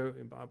there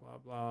and blah, blah,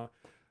 blah.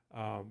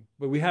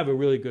 But we have a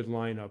really good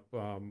lineup.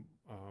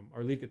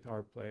 Our lead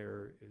guitar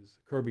player is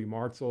Kirby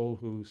Martzel,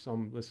 who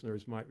some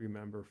listeners might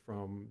remember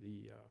from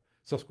the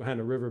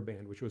Susquehanna River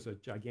Band, which was a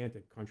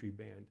gigantic country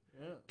band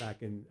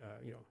back in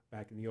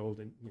the old,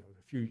 a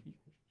few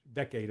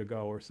decade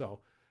ago or so.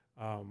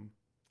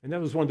 And that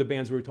was one of the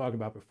bands we were talking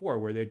about before,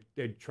 where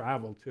they'd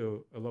travel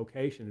to a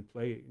location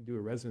and do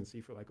a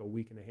residency for like a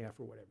week and a half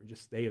or whatever,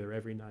 just stay there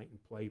every night and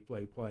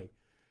play.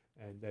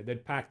 And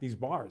they'd pack these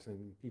bars,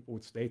 and people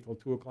would stay till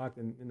 2 o'clock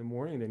in the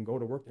morning and then go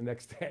to work the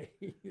next day.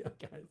 Kind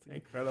of thing.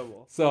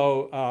 Incredible.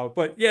 So,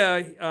 but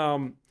yeah,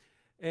 so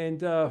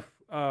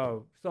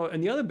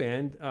and the other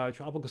band,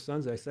 Tropical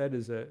Suns, I said,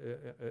 is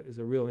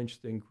a real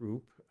interesting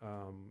group,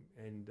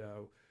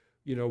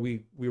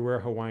 we wear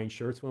Hawaiian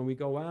shirts when we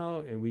go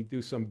out, and we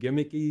do some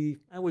gimmicky,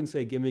 I wouldn't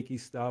say gimmicky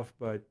stuff,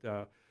 but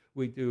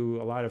we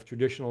do a lot of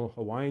traditional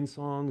Hawaiian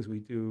songs. We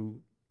do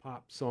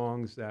pop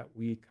songs that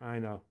we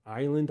kind of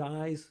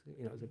islandize,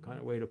 is a kind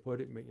of way to put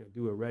it,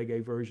 do a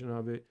reggae version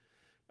of it.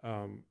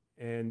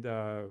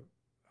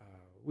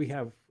 We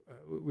have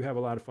a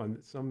lot of fun.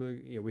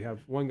 We have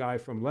one guy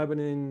from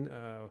Lebanon,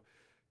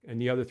 and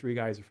the other 3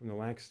 guys are from the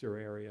Lancaster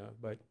area,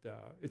 but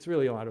it's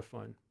really a lot of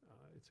fun.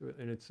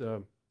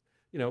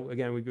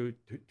 Again, we do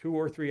 2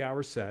 or 3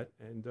 hour set,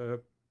 and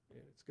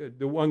it's good.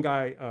 The one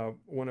guy,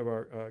 one of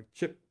our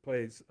Chip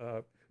plays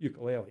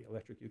ukulele,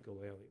 electric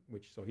ukulele,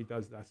 so he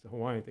does, that's the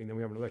Hawaiian thing. Then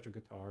we have an electric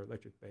guitar,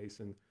 electric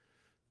bass, and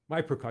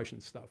my percussion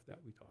stuff that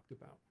we talked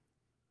about.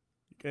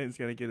 guy's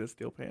gonna get a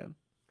steel pan.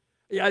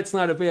 Yeah, it's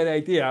not a bad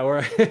idea.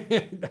 Or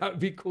that would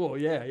be cool.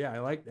 Yeah, I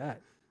like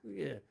that.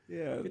 Yeah,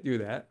 Yeah, could do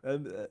that.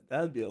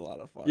 that'd be a lot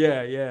of fun.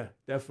 Yeah,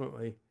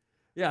 definitely.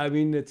 Yeah, I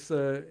mean, they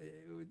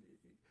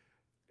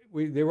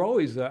were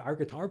always our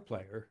guitar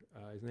player.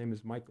 His name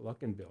is Mike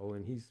Luckenbill,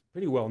 and he's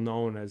pretty well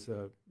known as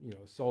a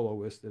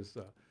soloist.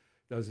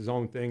 Does his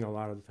own thing a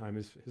lot of the time.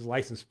 His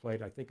license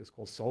plate, I think, is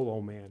called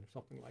Solo Man or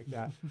something like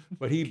that.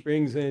 But he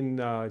brings in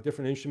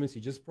different instruments. He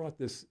just brought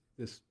this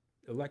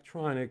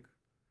electronic.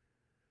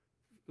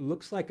 It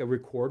looks like a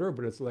recorder,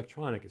 but it's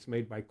electronic. It's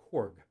made by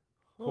Korg.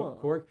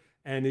 Korg,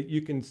 and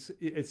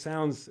it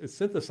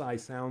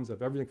synthesized sounds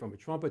of everything from a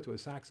trumpet to a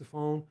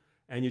saxophone,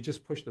 and you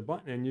just push the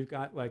button, and you've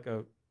got like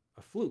a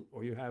flute,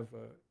 or you have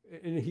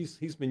and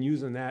he's been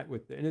using that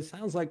and it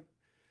sounds like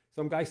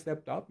some guy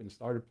stepped up and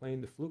started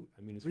playing the flute.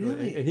 I mean, it's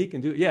really, and he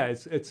can do. Yeah,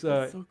 it's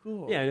so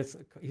cool. Yeah,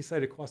 and he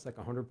said it costs like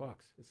 $100.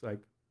 It's like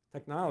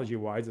technology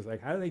wise, it's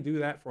like, how do they do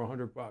that for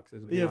 $100?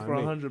 Yeah, for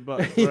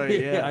 $100, right?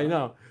 Yeah, I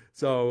know.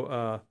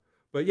 So,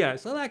 but yeah,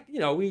 so like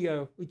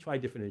we try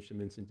different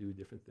instruments and do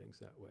different things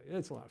that way.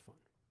 It's a lot of fun.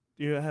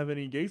 Do you have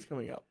any gigs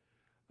coming up?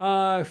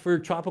 For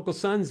Tropical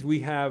Suns, we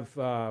have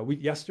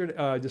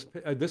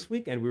this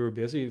weekend we were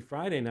busy.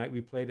 Friday night we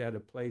played at a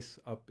place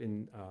up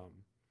in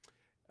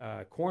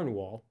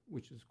Cornwall,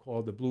 which is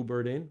called the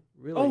Bluebird Inn.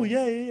 Really? Oh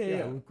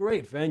yeah.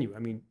 Great venue. I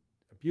mean,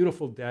 a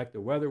beautiful deck.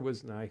 The weather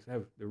was nice.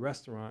 The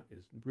restaurant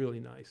is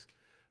really nice.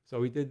 So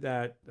we did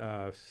that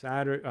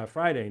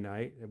Friday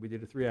night, and we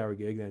did a 3-hour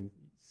gig. Then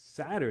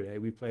Saturday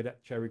we played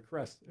at Cherry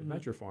Crest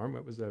Adventure Farm.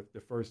 It was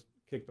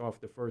kicked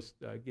off the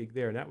first gig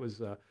there, and that was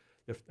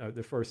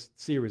the first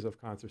series of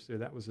concerts there.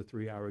 That was a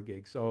 3-hour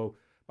gig. So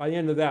by the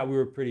end of that, we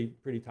were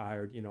pretty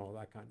tired, all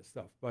that kind of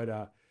stuff.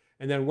 But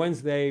and then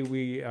Wednesday,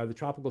 the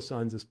Tropical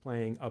Suns is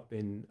playing up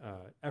in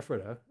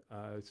Ephrata.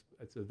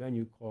 It's a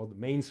venue called the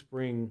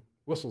Mainspring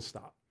Whistle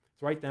Stop.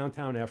 It's right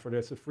downtown Ephrata.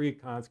 It's a free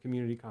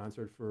community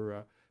concert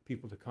for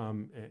people to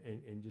come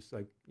and just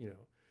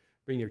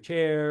bring their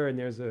chair, and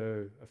there's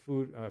a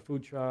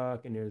food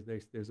truck, and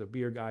there's a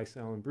beer guy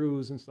selling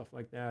brews and stuff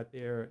like that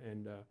there,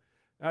 and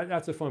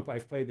that's a fun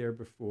place. I've played there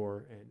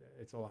before, and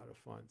it's a lot of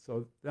fun.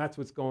 So that's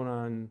what's going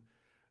on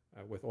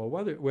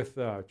with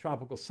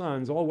Tropical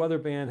Suns. All Weather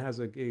Band has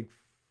a gig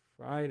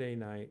Saturday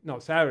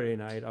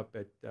night up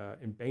at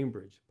in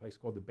Bainbridge, a place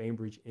called the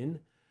Bainbridge Inn.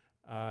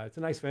 It's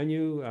a nice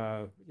venue.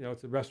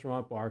 It's a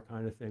restaurant bar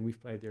kind of thing. We've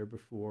played there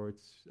before.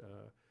 It's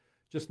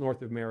just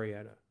north of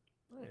Marietta.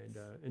 Nice.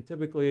 And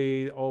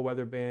typically All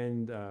Weather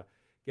Band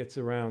gets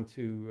around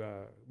to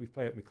we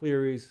play at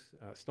McCleary's,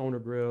 Stoner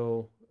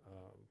Grill,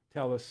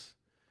 Tellus.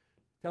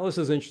 Tellus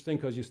is interesting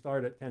because you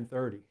start at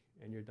 10:30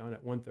 and you're done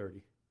at 1:30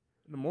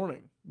 in the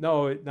morning.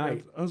 No, at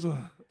night.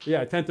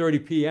 Yeah,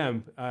 10:30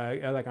 p.m.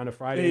 Like on a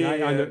Friday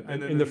night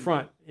in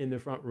the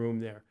front room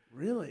there.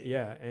 Really?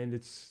 Yeah, and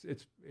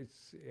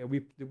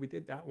we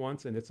did that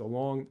once, and it's a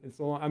long.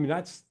 I mean,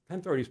 that's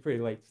 10:30 is pretty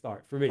late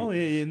start for me. Oh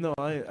yeah. No,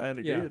 I'd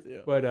agree with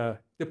you.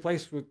 But the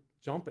place was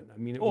jumping. I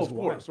mean, it was of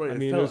wild. course, right? I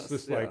mean, it was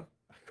just like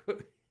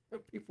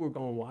people were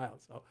going wild.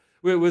 So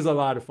it was a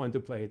lot of fun to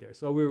play there.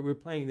 So we're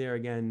playing there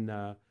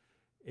again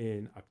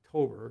in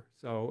October.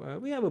 So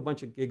we have a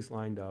bunch of gigs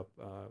lined up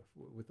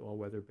with All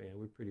Weather Band.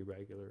 We're pretty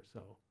regular,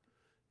 so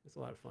it's a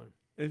lot of fun.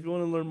 And if you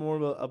want to learn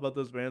more about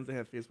those bands, they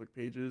have Facebook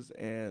pages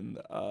and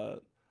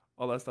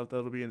all that stuff.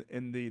 That'll be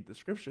in the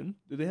description.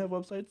 Do they have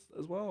websites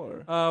as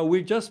well? Or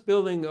we're just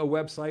building a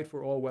website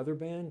for All Weather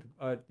Band.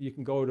 You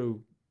can go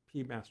to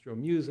P Mastro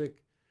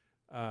Music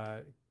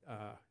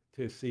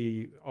to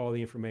see all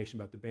the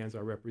information about the bands I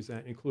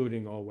represent,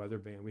 including All Weather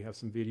Band. We have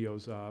some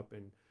videos up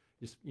and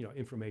just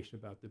information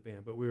about the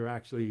band. But we were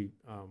actually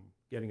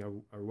getting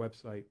our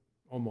website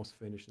almost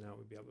finished now.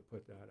 We'll be able to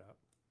put that up.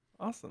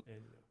 Awesome.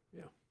 And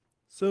yeah.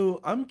 So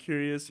I'm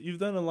curious, you've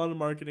done a lot of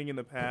marketing in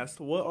the past.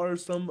 What are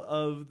some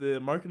of the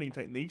marketing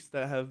techniques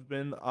that have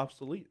been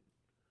obsolete?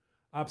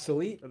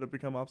 Obsolete? That have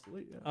become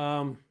obsolete,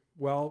 yeah.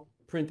 Well,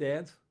 print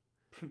ads.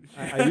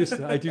 I used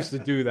to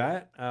do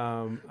that.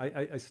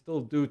 I still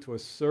do to a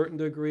certain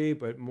degree,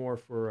 but more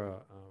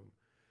for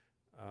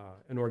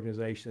an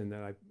organization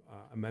that I'm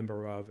a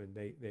member of, and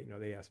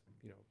they ask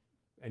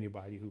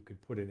anybody who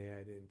could put an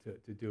ad in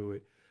to do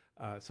it.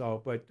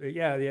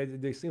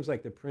 It seems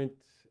like the print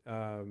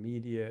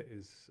media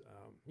is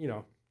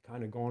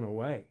kind of going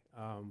away.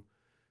 I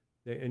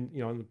don't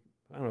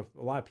know if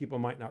a lot of people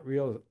might not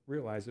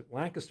realize that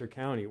Lancaster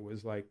County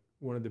was like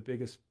one of the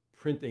biggest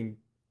printing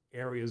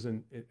areas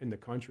in the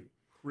country.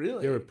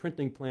 Really? There were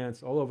printing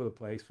plants all over the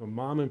place, from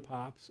mom and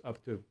pops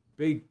up to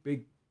big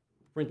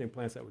printing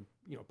plants that would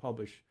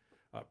publish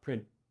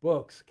print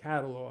books,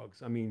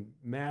 catalogs. I mean,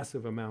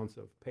 massive amounts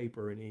of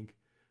paper and ink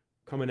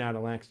coming out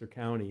of Lancaster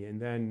County.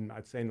 And then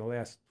I'd say in the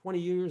last 20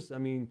 years, I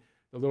mean,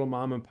 the little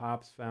mom and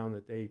pops found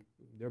that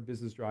their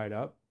business dried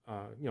up.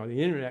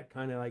 The internet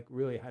kind of like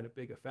really had a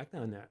big effect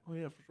on that. Oh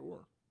yeah, for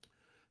sure.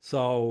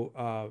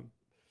 So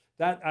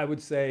that I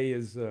would say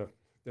is the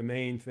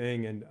main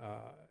thing, and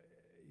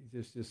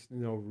there's just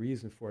no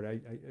reason for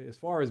it. As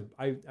far as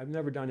I've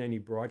never done any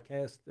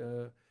broadcast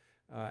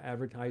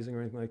advertising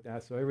or anything like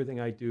that. So everything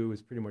I do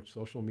is pretty much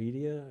social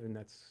media, and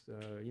that's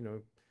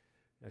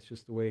that's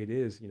just the way it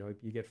is.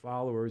 You get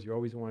followers. You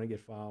always want to get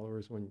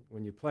followers.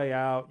 When you play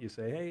out, you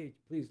say, hey,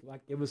 please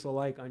give us a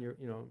like on your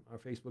our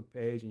Facebook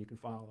page, and you can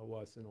follow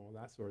us and all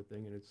that sort of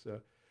thing. And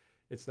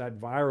it's that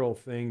viral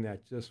thing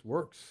that just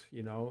works,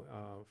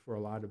 for a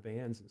lot of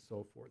bands and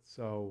so forth.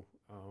 So.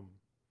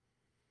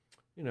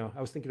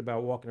 I was thinking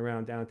about walking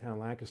around downtown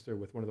Lancaster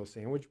with one of those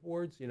sandwich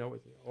boards,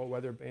 with the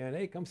all-weather band.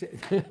 Hey, come sit.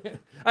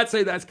 I'd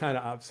say that's kind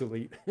of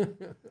obsolete.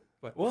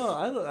 But well,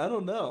 I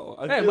don't know.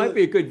 Hey, it might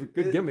be a good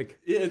gimmick.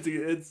 Yeah,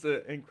 it's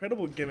an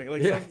incredible gimmick.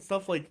 Like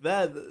stuff like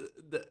that.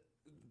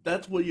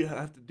 That's what you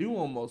have to do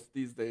almost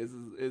these days.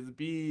 Is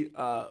be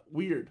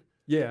weird.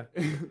 Yeah,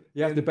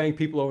 you have to bang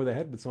people over the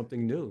head with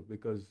something new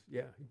because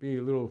be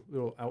a little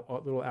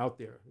out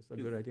there. It's a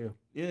good idea.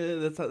 Yeah,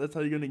 that's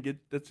how you're gonna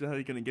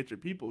get your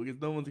people, because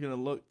no one's gonna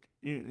look.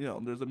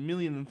 There's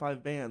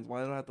 1,000,005 bands.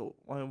 Why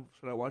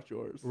should I watch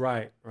yours?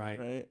 Right.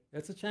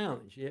 That's a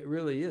challenge. It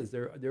really is.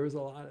 There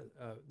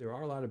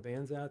are a lot of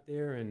bands out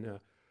there, and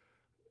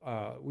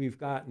we've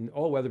gotten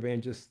All Weather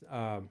Band just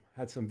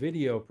had some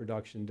video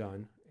production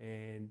done.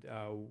 And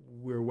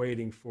we're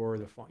waiting for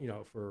the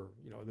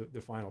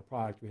final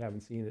product. We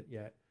haven't seen it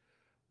yet,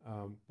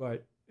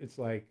 but it's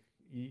like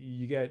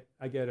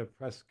I get a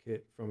press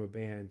kit from a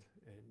band,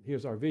 and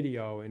here's our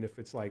video. And if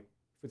it's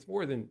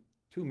more than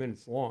 2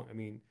 minutes long, I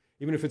mean,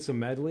 even if it's a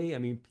medley, I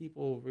mean,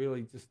 people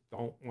really just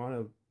don't want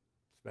to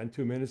spend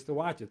 2 minutes to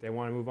watch it. They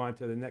want to move on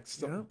to the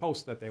next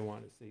post that they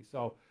want to see.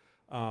 So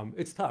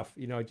it's tough,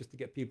 just to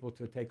get people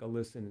to take a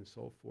listen and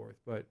so forth.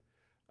 But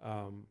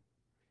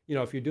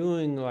if you're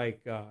doing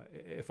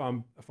if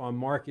I'm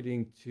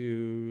marketing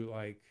to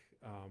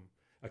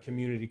a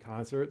community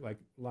concert, like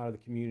a lot of the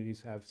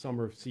communities have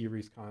summer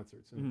series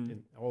concerts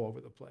in all over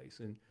the place,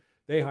 and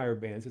they hire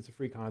bands. It's a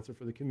free concert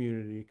for the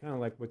community, kind of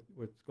like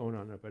what's going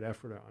on up at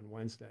Ephrata on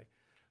Wednesday.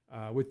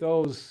 With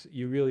those,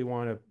 you really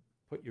want to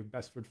put your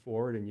best foot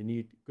forward, and you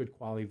need good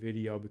quality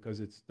video because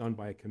it's done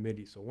by a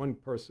committee. So one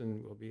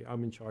person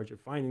I'm in charge of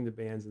finding the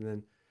bands, and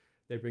then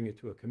they bring it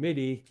to a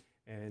committee.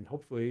 And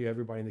hopefully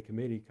everybody in the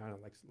committee kind of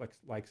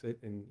likes it,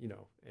 and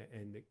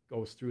and it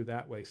goes through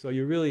that way. So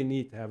you really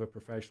need to have a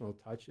professional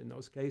touch in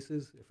those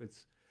cases. If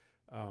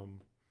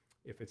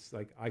it's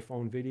like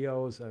iPhone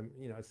videos,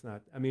 it's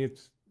not. I mean,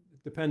 it's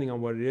depending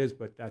on what it is,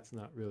 but that's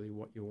not really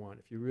what you want.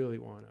 If you really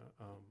want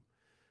to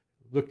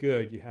look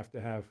good, you have to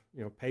have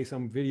pay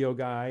some video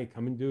guy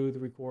come and do the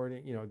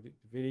recording, the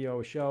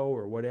video show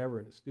or whatever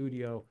in a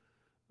studio.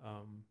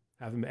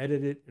 Have them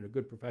edit it in a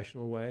good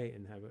professional way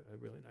and have a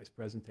really nice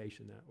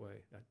presentation that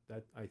way.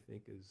 That I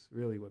think is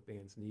really what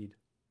bands need.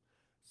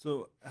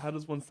 So how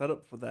does one set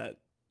up for that?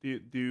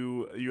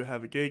 Do you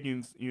have a gig,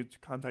 you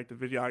contact a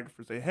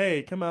videographer, say,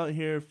 hey, come out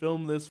here,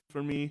 film this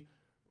for me,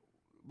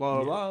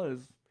 blah, blah, blah?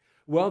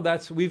 Well,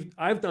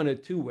 I've done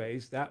it two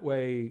ways. That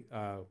way,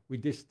 we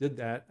just did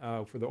that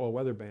for the All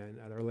Weather Band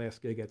at our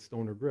last gig at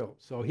Stoner Grill.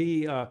 So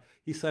he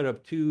set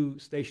up 2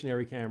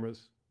 stationary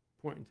cameras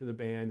pointing to the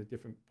band at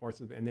different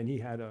parts of the band, and then he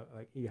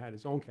had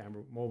his own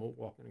camera, mobile,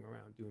 walking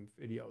around doing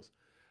videos.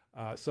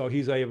 So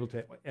he's able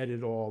to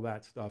edit all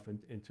that stuff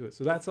into it.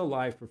 So that's a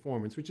live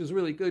performance, which is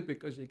really good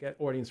because you get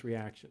audience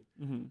reaction.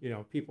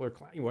 Mm-hmm. People are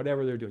clapping,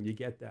 whatever they're doing, you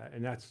get that,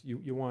 and that's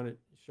you want to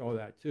show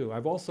that too.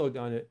 I've also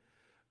done it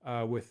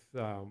with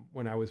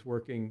when I was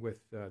working with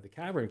the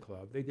Cavern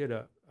Club. They did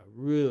a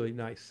really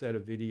nice set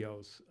of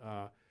videos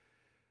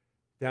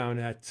down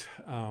at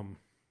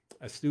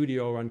a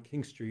studio on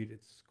King Street.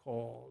 It's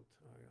called,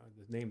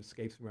 the name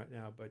escapes me right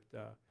now, but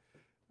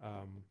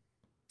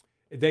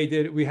they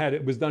did.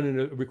 It was done in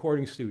a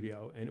recording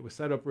studio, and it was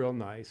set up real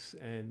nice.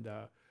 And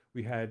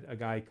we had a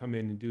guy come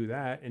in and do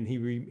that, and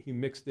he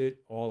mixed it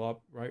all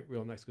up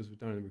real nice because it was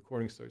done in the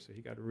recording studio. So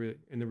he got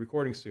in the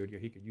recording studio,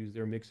 he could use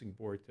their mixing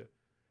board to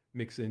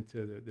mix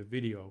into the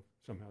video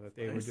somehow that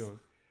they were doing.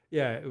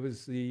 Yeah, it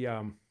was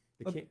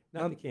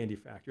not the Candy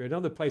Factory,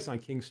 another place on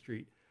King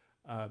Street.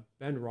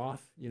 Ben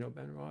Roth,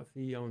 Ben Roth,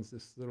 he owns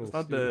this little.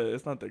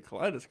 It's not the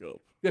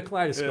Kaleidoscope. The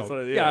Kaleidoscope.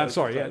 I'm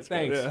sorry. Yeah,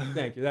 thanks. Yeah.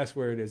 Thank you. That's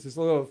where it is. It's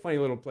a funny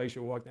little place.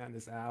 You walk down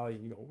this alley,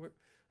 and you go,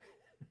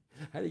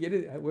 how do you get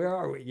it? Where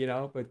are we?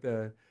 But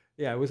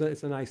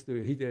it's a nice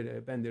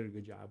studio. Ben did a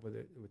good job with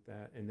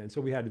that, and then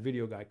so we had the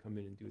video guy come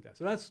in and do that.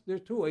 So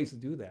there's 2 ways to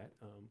do that,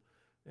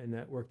 and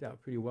that worked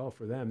out pretty well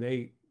for them.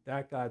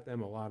 That got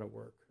them a lot of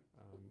work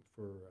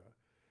for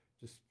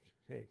just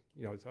hey,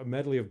 it's a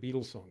medley of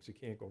Beatles songs. You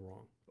can't go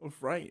wrong.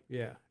 Right.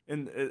 Yeah.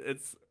 And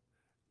it's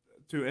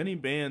to any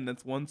band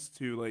that wants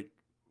to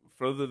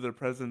further their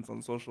presence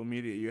on social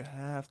media, you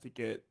have to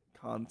get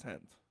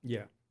content.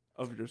 Yeah.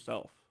 Of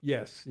yourself.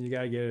 Yes, you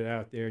got to get it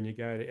out there, and you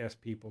got to ask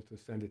people to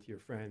send it to your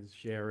friends,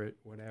 share it,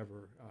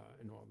 whatever,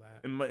 and all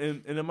that.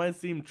 And it might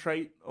seem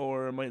trite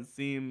or it might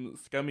seem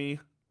scummy,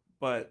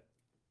 but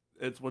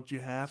it's what you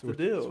have to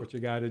do. It's what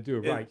you got to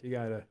do, right? You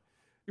got to,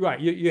 right?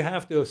 You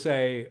have to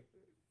say,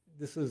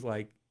 this is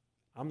I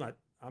don't know.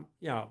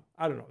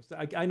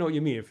 I know what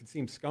you mean. If it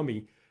seems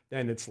scummy,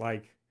 then it's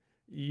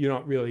you're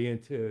not really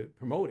into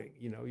promoting.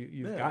 You've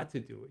Yeah. got to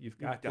do it. You've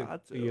got to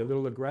got be to. a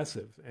little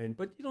aggressive,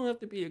 but you don't have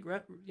to be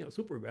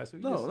super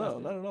aggressive. You just have to-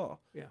 Not at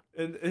all. Yeah.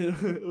 And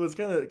it was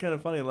kind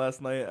of funny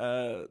last night.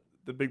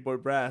 The Big Boy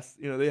Brass,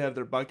 they have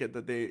their bucket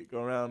that they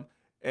go around,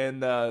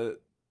 and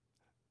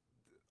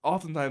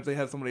oftentimes they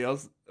have somebody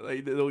else,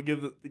 like they'll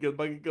give the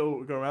bucket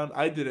go around.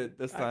 I did it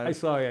this time. I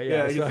saw you.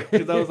 Yeah,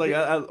 because I was like,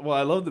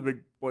 I love the Big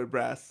Boy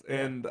Brass,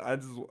 Yeah. and I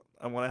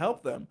want to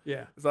help them.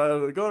 Yeah. So I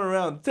was going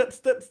around tips.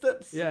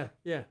 Yeah.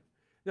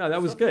 No,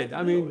 that was Stuff good. to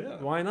I do, mean,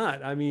 yeah. why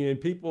not? I mean, and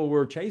people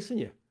were chasing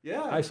you.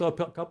 Yeah. I saw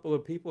a couple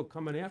of people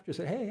coming after,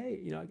 say, hey,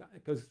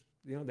 because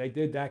they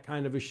did that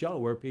kind of a show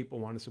where people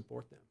want to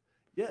support them.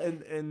 Yeah,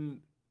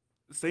 and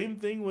same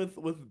thing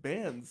with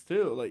bands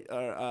too. Like,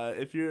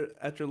 if you're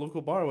at your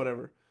local bar or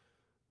whatever,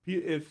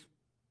 if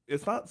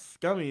it's not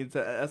scummy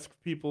to ask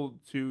people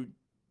to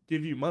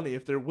give you money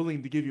if they're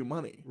willing to give you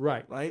money.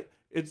 Right. Right.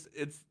 It's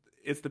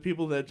the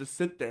people that just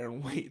sit there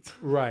and wait.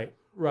 Right.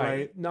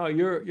 Right. No,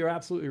 you're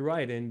absolutely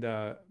right.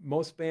 And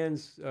most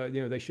bands,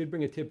 they should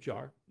bring a tip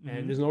jar. Mhm.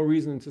 And there's no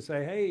reason to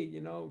say, hey,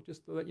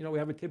 just to let you know, we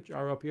have a tip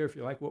jar up here if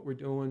you like what we're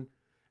doing.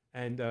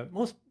 And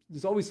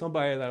there's always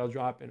somebody that'll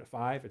drop in a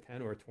 5, a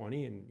 10, or a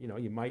 20, and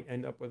you might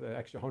end up with an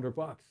extra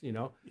 $100.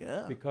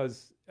 Yeah.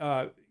 Because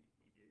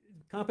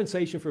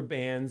compensation for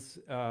bands,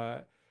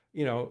 the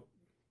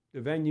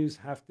venues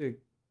have to,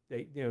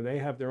 they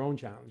have their own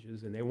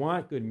challenges and they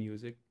want good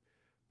music,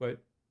 but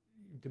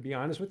to be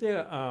honest with you,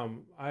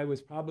 I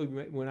was probably,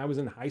 when I was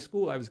in high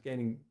school, I was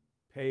getting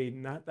paid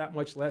not that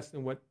much less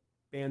than what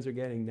bands are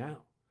getting now,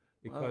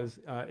 because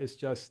it's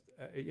just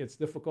it's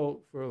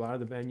difficult for a lot of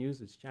the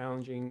venues. It's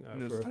challenging.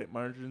 There's tight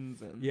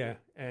margins and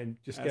and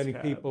just ASCAP. getting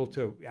people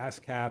to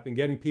ASCAP and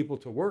getting people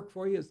to work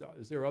for you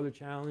is their other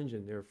challenge,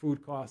 and their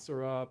food costs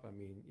are up. I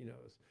mean,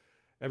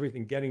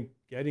 everything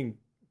getting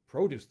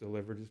produce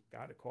delivered has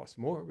got to cost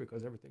more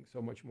because everything's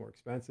so much more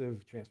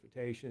expensive,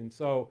 transportation.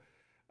 So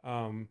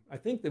I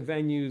think the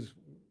venues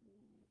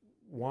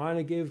want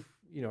to give,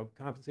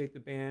 compensate the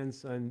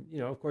bands, and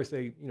of course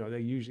they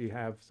usually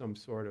have some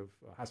sort of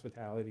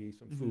hospitality,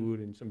 some food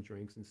and some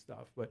drinks and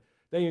stuff, but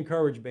they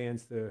encourage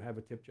bands to have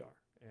a tip jar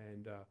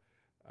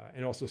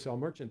and also sell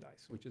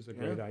merchandise, which is a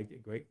great idea,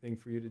 great thing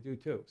for you to do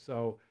too.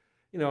 So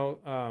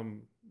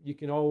you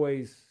can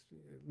always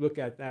look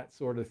at that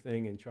sort of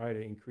thing and try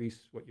to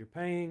increase what you're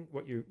paying,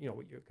 what your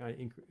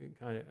kind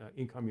of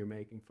income you're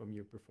making from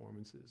your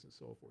performances and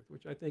so forth,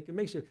 which I think it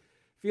makes you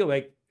feel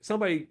like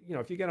somebody,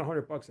 if you get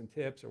 $100 in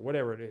tips or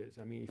whatever it is,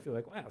 I mean, you feel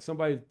like, wow,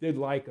 somebody did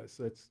like us.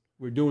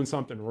 We're doing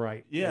something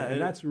right. Yeah, and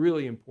that's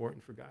really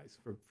important for guys,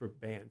 for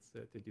bands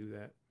to do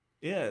that.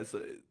 Yeah,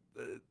 so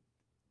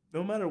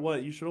no matter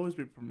what, you should always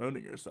be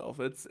promoting yourself.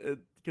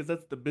 Because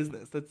that's the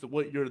business. That's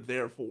what you're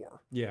there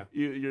for. Yeah.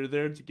 You're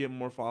there to get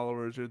more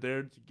followers. You're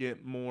there to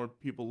get more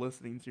people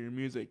listening to your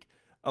music.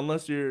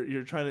 Unless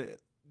you're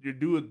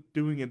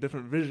doing a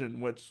different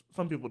vision, which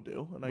some people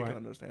do, and I can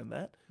understand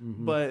that.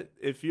 Mm-hmm. But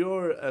if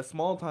you're a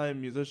small time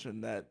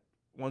musician that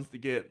wants to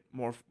get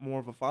more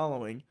of a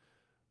following,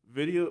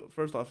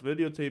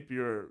 videotape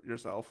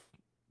yourself.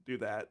 Do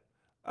that.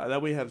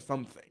 That way you have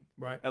something.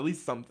 Right. At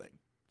least something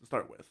to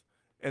start with.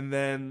 And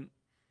then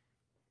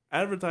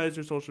advertise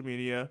your social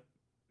media.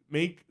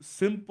 Make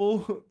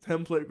simple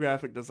template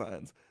graphic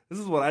designs. This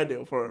is what I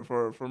do for the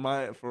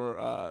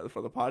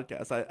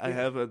podcast. I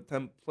have a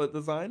template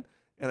design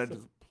and I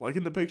just plug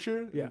in the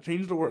picture and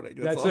change the wording.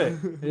 That's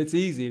it. And it's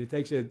easy. It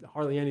takes you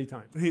hardly any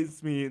time. It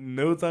takes me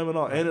no time at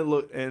all. Right. And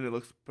it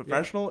looks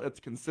professional. Yeah. It's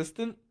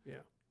consistent.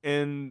 Yeah.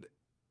 And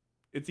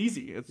it's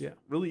easy. It's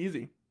really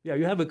easy. Yeah,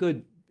 you have a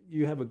good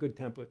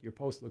template. Your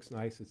post looks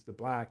nice. It's the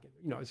black.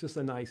 It's just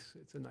a nice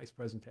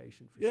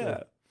presentation for sure.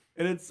 Yeah.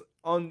 And it's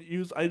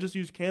I just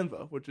use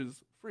Canva, which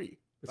is free.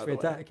 It's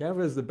fantastic.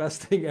 Canva is the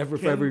best thing ever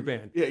for every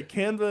band. Yeah,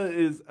 Canva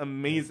is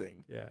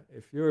amazing. Yeah.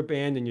 If you're a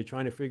band and you're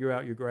trying to figure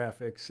out your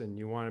graphics and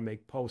you want to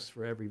make posts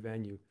for every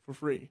venue. For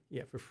free.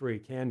 Yeah, for free.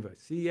 Canva.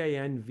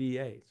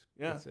 Canva.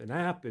 It's an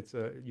app.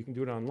 You can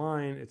do it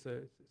online. It's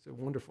a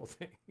wonderful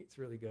thing. It's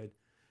really good.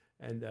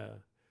 And the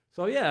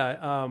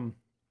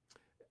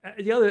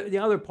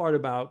other part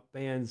about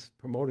bands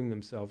promoting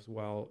themselves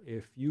well,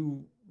 if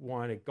you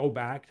want to go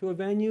back to a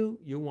venue,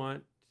 you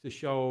want to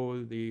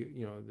show the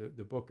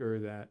booker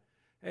that,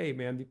 hey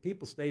man, the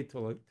people stayed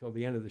till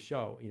the end of the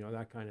show,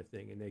 that kind of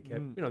thing, and they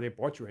kept, they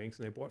bought drinks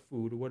and they bought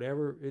food or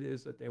whatever it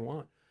is that they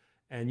want,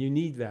 and you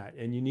need that,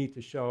 and you need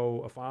to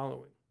show a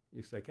following.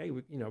 It's like, hey,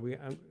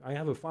 I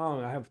have a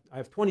following. I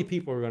have 20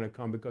 people who are going to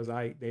come because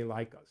they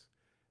like us,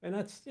 and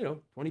that's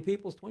 20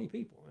 people is 20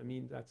 people. I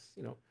mean, that's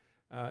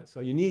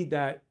so you need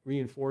that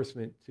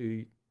reinforcement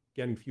to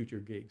getting future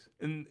gigs.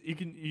 And you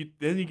can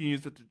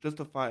use it to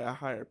justify a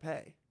higher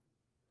pay.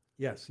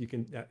 Yes, you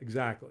can,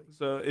 exactly.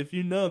 So if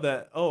you know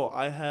that,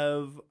 I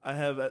have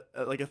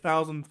like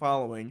 1,000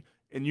 following,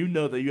 and you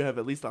know that you have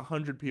at least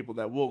 100 people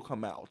that will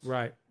come out.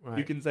 Right.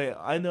 You can say,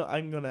 I know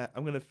I'm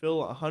gonna fill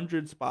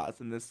 100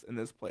 spots in this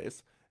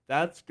place.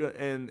 that's good.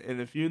 And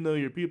if you know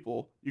your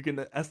people, you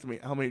can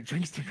estimate how many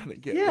drinks they're gonna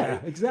get. Yeah,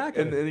 right?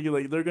 exactly. And you're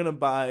like, they're gonna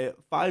buy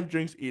 5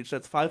 drinks each.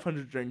 That's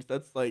 500 drinks.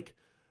 That's like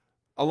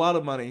a lot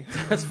of money.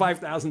 That's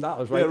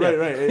 $5,000 right Yeah, there.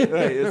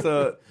 right. It's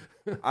a,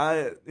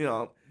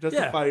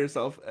 justify Yeah,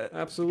 yourself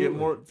absolutely.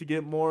 to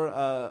get more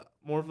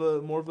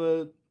of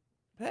a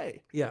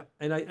pay. Yeah,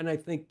 and I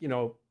think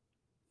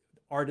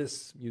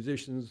artists,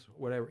 musicians,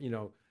 whatever,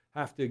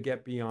 have to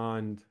get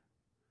beyond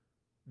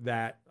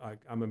that. Like,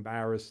 I'm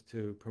embarrassed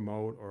to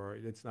promote, or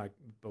it's not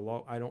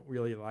below. I don't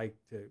really like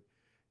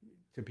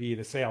to be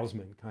the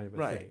salesman kind of a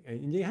Right.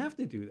 thing, and you have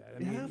to do that.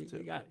 You have to.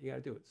 You got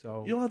to do it.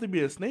 So You don't have to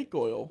be a snake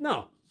oil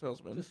no,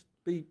 salesman. just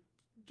be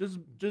Just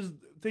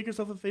take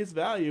yourself at face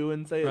value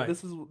and say, Right.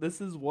 this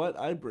is what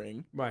I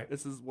bring. right.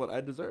 This is what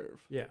I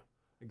deserve. Yeah,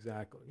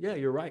 exactly. Yeah,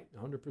 you're right,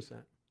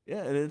 100%.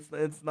 Yeah, and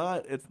it's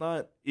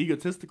not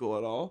egotistical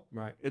at all.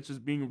 Right. It's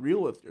just being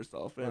real with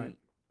yourself, and Right.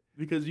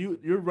 because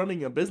you're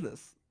running a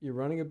business. You're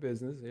running a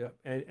business, yeah,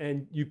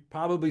 and you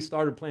probably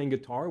started playing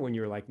guitar when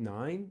you were like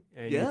 9,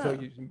 and Yeah.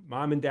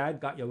 Mom and Dad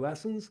got you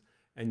lessons,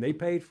 and they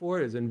paid for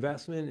it as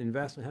investment.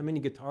 How many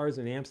guitars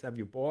and amps have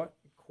you bought?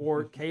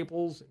 Cord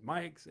cables, and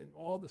mics, and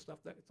all the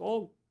stuff it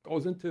all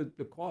goes into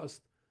the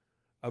cost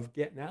of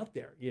getting out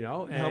there,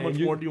 And how much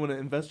more do you want to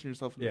invest in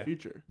yourself in Yeah. the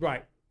future?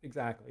 Right,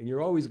 exactly, and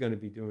you're always going to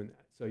be doing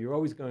that. So you're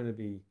always going to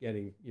be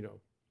getting,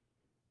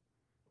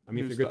 I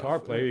mean, New if you're a guitar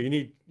stuff, player, you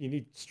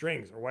need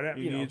strings or whatever.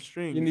 You need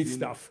strings. You need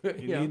stuff.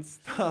 You need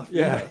stuff.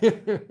 Yeah.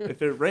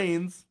 If it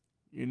rains,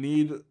 you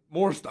need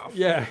more stuff.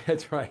 Yeah,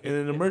 that's right. In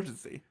an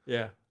emergency.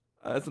 Yeah.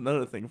 That's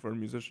another thing for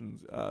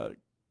musicians.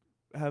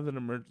 Have an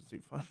emergency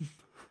fund.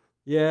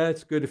 Yeah,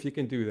 it's good if you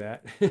can do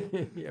that.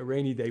 Yeah,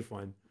 rainy day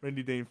fun.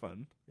 Rainy day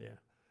fund. Yeah.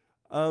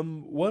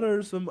 What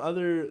are some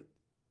other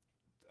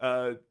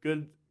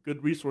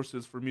good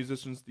resources for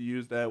musicians to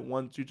use that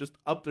want to just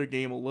up their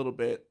game a little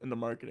bit in the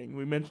marketing?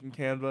 We mentioned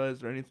Canva. Is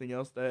there anything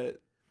else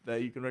that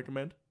you can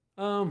recommend?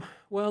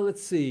 Well,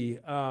 let's see.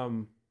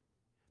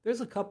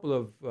 There's a couple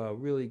of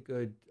really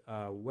good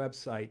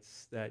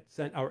websites that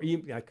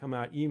come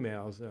out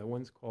emails.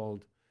 One's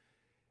called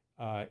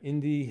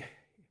Indie.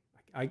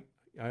 I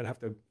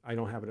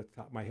don't have it at the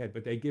top of my head,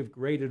 but they give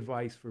great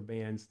advice for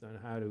bands on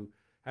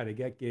how to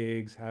get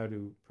gigs, how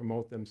to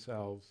promote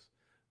themselves.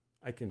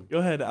 I can go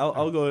ahead.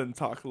 I'll go ahead and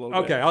talk a little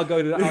bit. Okay, I'll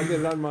get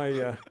it on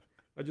my.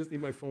 I just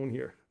need my phone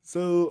here.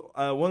 So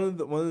one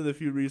of the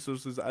few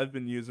resources I've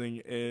been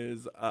using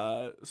is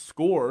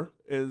Score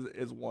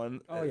is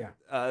one. Oh yeah.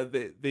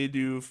 They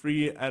do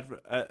free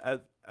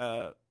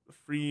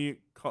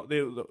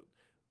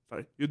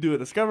you do a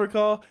discover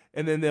call,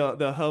 and then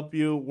they'll help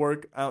you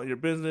work out your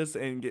business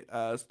and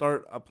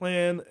start a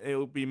plan. It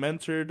will be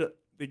mentored.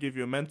 They give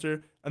you a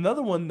mentor.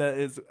 Another one that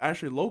is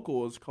actually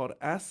local is called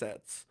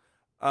Assets.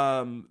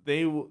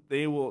 They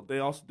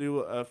also do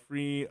a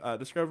free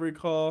discovery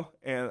call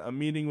and a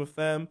meeting with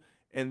them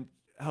and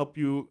help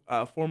you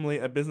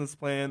formulate a business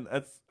plan.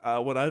 That's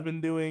what I've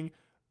been doing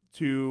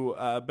to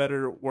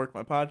better work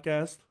my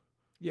podcast.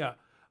 Yeah,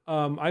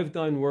 I've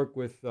done work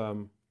with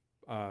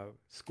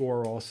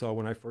Score also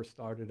when I first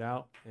started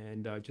out,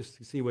 and just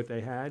to see what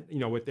they had,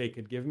 what they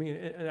could give me,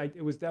 and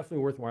it was definitely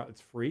worthwhile. It's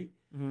free,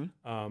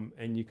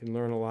 and you can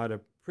learn a lot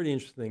of pretty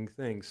interesting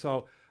things.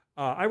 So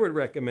I would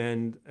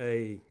recommend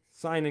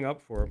signing up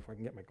for, if I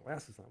can get my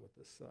glasses on with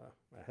this,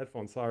 my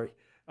headphones, sorry.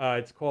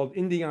 It's called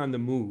Indie on the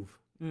Move,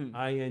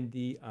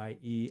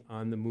 INDIE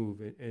on the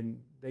Move. And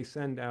they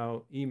send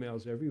out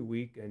emails every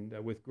week and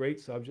with great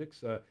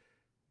subjects.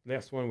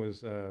 Last one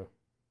was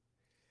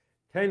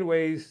 10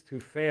 ways to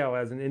fail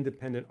as an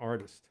independent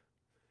artist.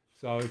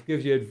 So it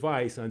gives you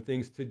advice on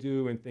things to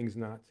do and things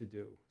not to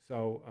do.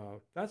 So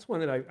that's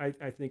one that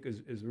I think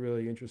is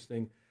really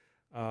interesting.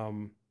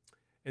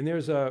 And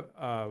there's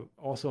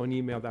also an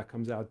email that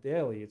comes out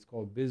daily. It's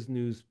called Biz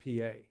News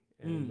PA,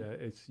 and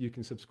you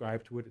can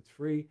subscribe to it. It's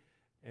free,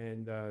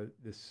 and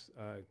this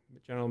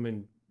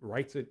gentleman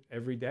writes it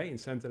every day and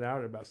sends it out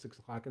at about 6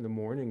 o'clock in the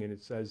morning. And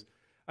it says,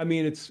 I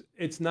mean,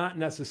 it's not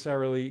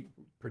necessarily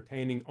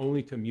pertaining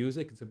only to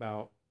music. It's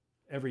about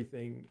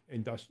everything,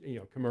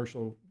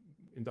 commercial,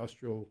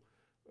 industrial,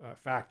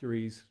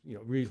 factories,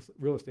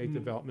 real estate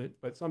development.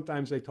 But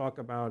sometimes they talk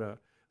about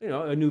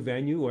a new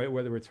venue,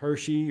 whether it's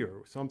Hershey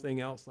or something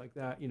else like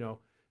that,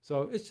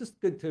 So it's just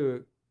good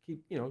to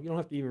keep, you don't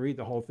have to even read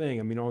the whole thing.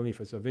 I mean, only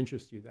if it's of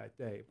interest to you that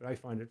day. But I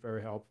find it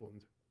very helpful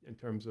in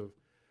terms of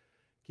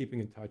keeping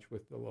in touch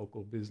with the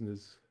local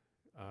business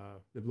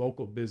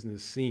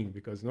scene,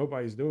 because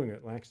nobody's doing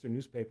it. Lancaster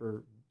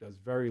newspaper does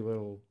very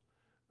little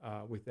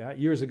with that.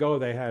 Years ago,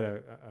 they had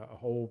a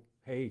whole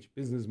page,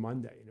 Business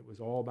Monday, and it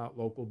was all about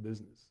local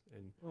business.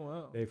 And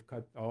they've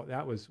cut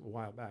that was a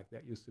while back.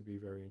 That used to be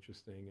very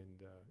interesting.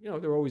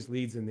 And there are always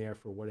leads in there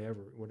for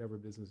whatever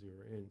business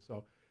you're in.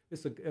 So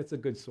it's a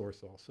good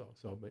source also.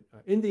 So, but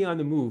Indie on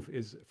the Move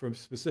is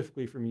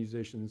specifically for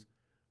musicians,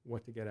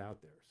 what to get out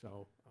there.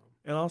 So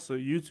and also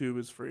YouTube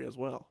is free as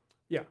well.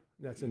 Yeah,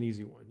 that's an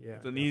easy one. Yeah,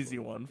 it's an easy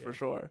one for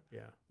sure.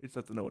 Yeah, you just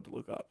have to know what to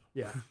look up.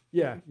 Yeah,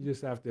 you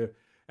just have to.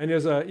 And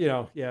there's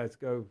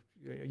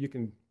you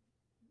can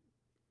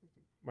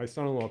my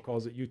son-in-law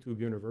calls it YouTube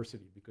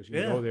University, because you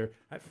Yeah. go there,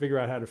 figure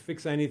out how to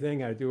fix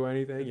anything, how to do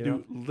anything. You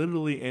know,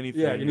 literally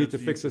anything. yeah, you need to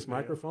It's fix this YouTube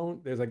video.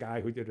 microphone. There's a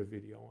guy who did a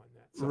video on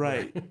that. So,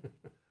 Right.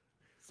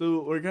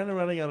 So we're kind of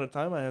running out of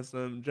time. I have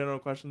some general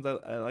questions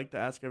that I like to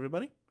ask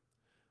everybody.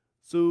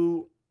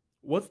 So,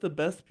 what's the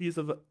best piece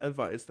of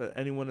advice that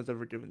anyone has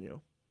ever given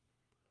you?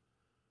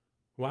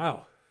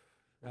 Wow.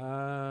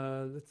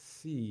 Let's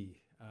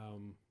see.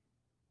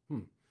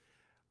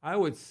 I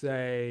would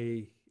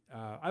say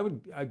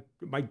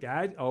my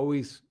dad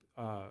always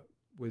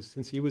was,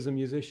 since he was a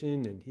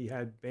musician and he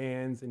had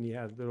bands and he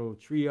had little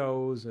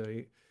trios.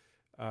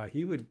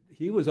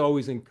 He was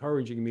always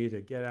encouraging me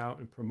to get out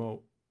and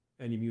promote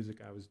any music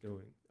I was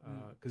doing,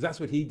 because that's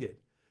what he did.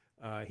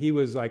 He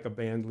was like a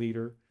band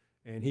leader,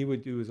 and he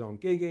would do his own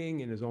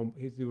gigging and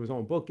he'd do his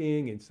own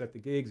booking and set the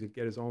gigs and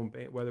get his own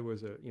band, whether it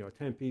was a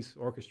 10-piece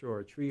orchestra or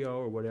a trio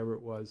or whatever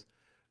it was.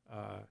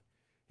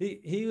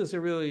 He was a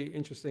really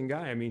interesting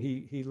guy. I mean,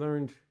 he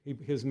learned,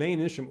 his main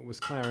instrument was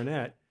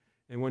clarinet,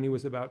 and when he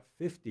was about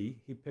 50,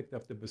 he picked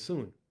up the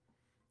bassoon,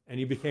 and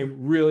he became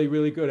really,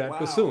 really good at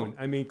bassoon.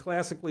 I mean,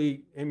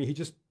 classically, he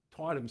just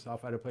taught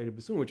himself how to play the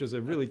bassoon, which is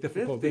a really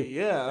difficult 50,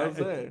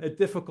 a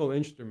difficult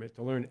instrument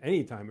to learn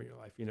any time in your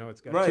life.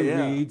 It's got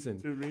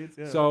two reeds,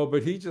 yeah. So,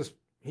 but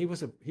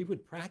he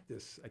would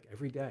practice like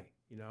every day,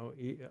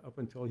 up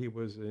until he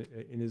was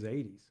in his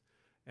 80s,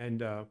 and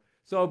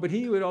but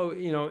he would always,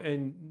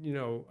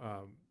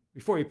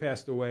 before he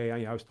passed away,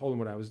 I was told him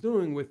what I was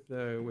doing with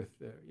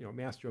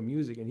Mastro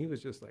Music, and he was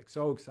just like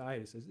so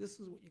excited. He says, "This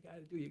is what you got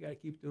to do. You got to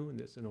keep doing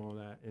this and all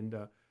that." And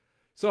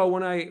so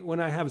when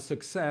I have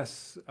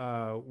success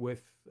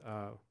with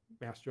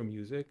Mastro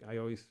Music, I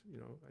always,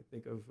 I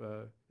think of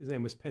his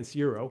name was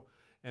Pensiero,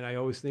 and I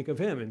always think of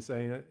him and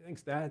saying,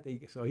 "Thanks, Dad."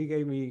 So he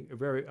gave me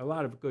a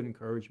lot of good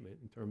encouragement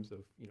in terms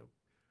of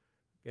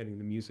getting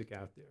the music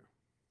out there.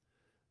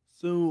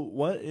 So,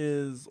 what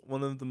is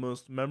one of the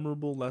most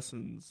memorable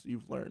lessons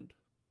you've learned?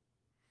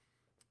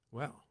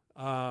 Well,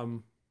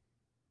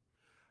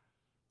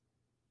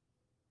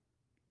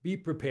 be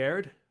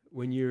prepared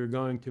when you're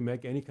going to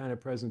make any kind of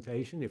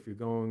presentation. If you're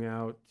going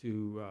out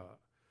to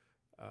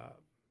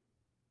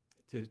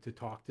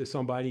talk to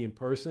somebody in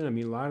person, I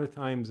mean, a lot of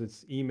times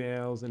it's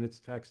emails and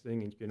it's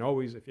texting, and you can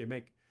always, if you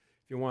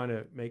want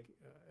to make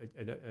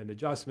an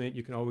adjustment,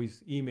 you can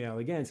always email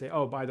again and say,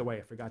 "Oh, by the way,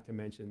 I forgot to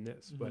mention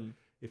this." But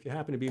if you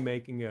happen to be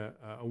making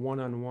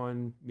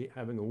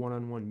having a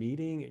one-on-one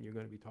meeting, and you're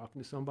going to be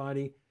talking to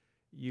somebody,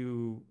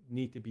 you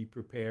need to be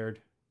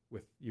prepared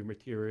with your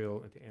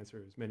material and to answer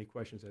as many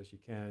questions as you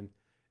can,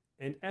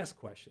 and ask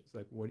questions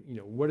like,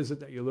 what is it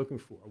that you're looking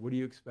for? What do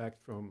you expect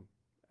from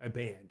a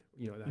band?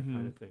 That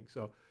kind of thing.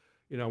 So,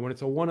 when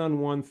it's a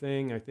one-on-one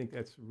thing, I think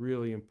that's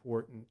really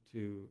important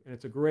and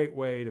it's a great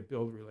way to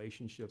build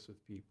relationships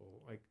with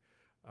people. Like,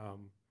 a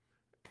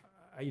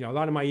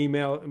lot of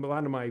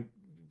my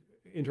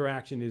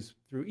interaction is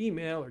through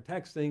email or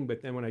texting,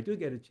 but then when I do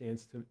get a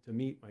chance to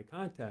meet my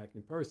contact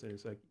in person,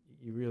 it's like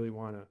you really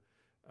want to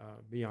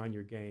be on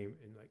your game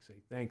and like say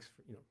thanks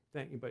for,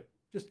 thank you, but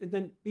and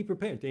then be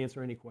prepared to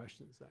answer any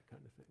questions, that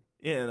kind of thing.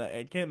 Yeah, and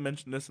I can't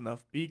mention this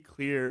enough. Be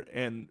clear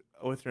and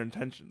with your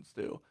intentions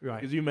too,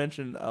 right? Because you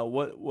mentioned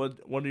what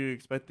are you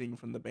expecting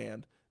from the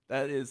band?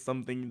 That is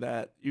something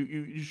that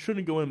you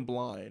shouldn't go in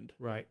blind,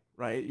 right?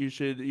 Right, you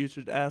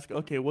should ask,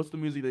 okay, what's the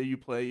music that you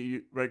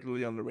play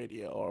regularly on the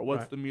radio, or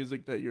what's the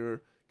music that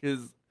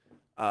because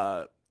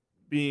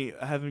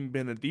having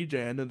been a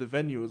DJ, I know the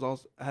venue is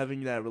also,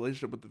 having that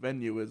relationship with the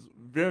venue is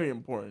very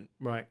important,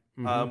 right?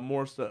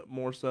 More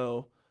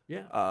so,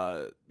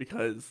 yeah,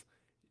 because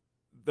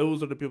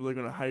those are the people that are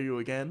going to hire you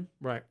again,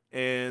 right?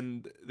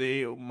 And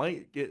they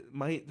might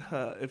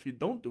if you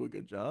don't do a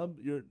good job,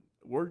 your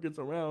word gets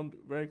around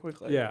very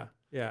quickly. Yeah.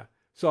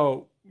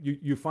 So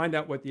you find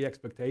out what the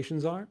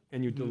expectations are,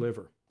 and you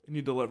deliver. And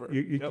you deliver.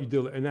 You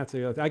deliver, and that's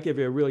the other thing. I give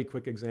you a really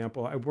quick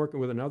example. I'm working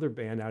with another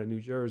band out of New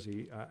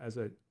Jersey as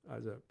a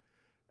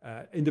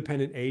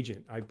independent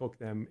agent. I booked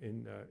them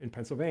in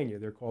Pennsylvania.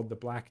 They're called the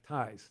Black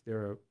Ties.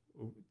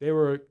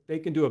 They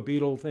can do a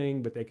Beatle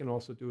thing, but they can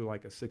also do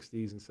like a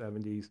 60s and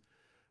 70s.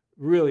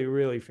 Really,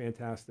 really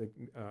fantastic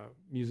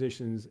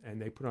musicians,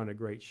 and they put on a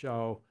great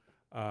show.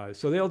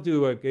 So they'll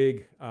do a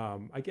gig.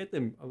 I get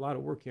them a lot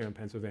of work here in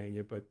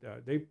Pennsylvania, but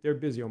they're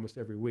busy almost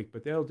every week.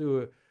 But they'll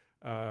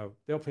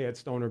play at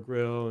Stoner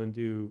Grill and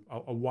do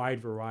a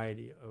wide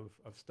variety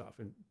of stuff,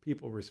 and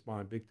people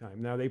respond big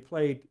time. Now, they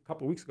played a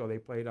couple of weeks ago. They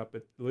played up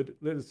at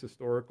Lititz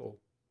Historical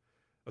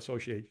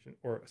Association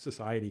or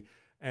Society,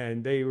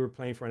 and they were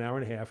playing for an hour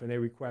and a half, and they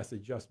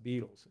requested just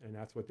Beatles, and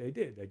that's what they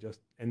did. They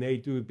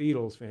do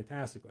Beatles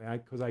fantastically.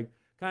 Because I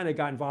kind of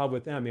got involved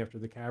with them after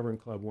the Cavern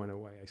Club went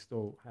away.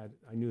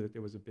 I knew that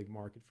there was a big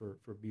market for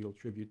Beatle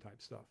tribute type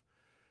stuff.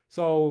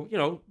 So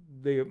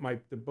the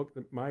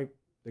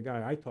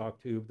guy I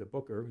talked to, the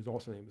booker, whose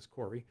also name is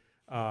Corey,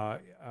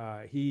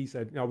 he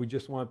said, "No, we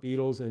just want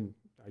Beatles," and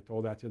I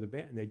told that to the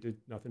band, and they did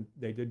nothing.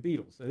 They did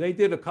Beatles, and they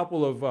did a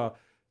couple of,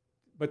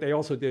 but they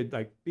also did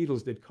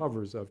Beatles did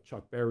covers of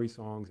Chuck Berry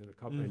songs and a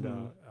couple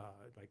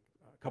like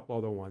couple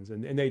other ones,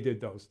 and they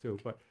did those too.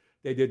 But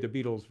they did the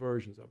Beatles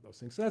versions of those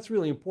things. So that's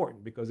really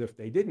important, because if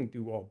they didn't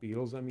do all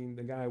Beatles, I mean,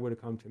 the guy would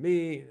have come to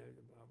me,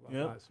 blah,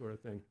 blah, blah, sort of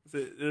thing.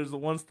 So there's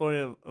one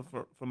story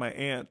from my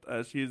aunt.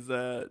 She's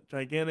a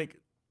gigantic.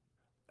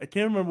 I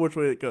can't remember which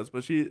way it goes,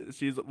 but she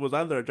was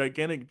either a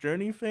gigantic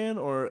Journey fan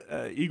or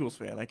Eagles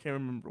fan. I can't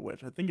remember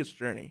which. I think it's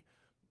Journey.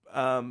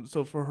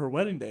 So for her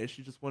wedding day,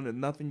 she just wanted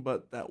nothing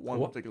but that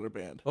one particular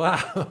band.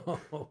 Wow!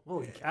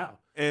 Holy cow!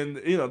 And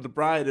the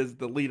bride is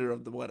the leader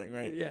of the wedding,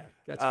 right? Yeah,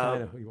 that's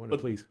kind of who you want to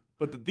please.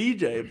 But the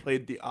DJ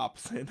played the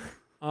opposite.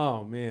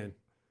 Oh man,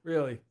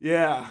 really?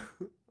 Yeah.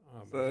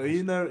 Oh, so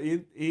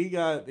he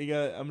got.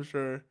 I'm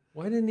sure.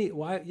 Why didn't he?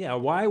 Why? Yeah.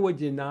 Why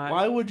would you not?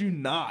 Why would you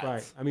not?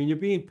 Right. I mean, you're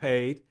being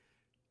paid.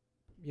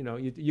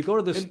 You go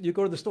to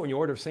the store and you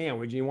order a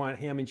sandwich and you want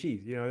ham and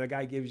cheese. The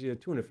guy gives you a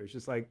tuna fish.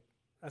 It's like,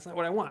 that's not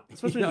what I want.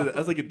 Especially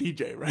as like a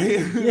DJ, right?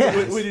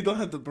 Yeah. when you don't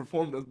have to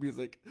perform those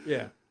music.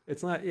 Yeah.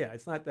 It's not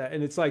that.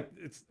 And it's like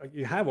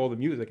you have all the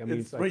music. I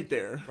mean, it's right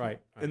there. Right.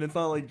 And it's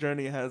not like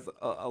Journey has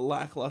a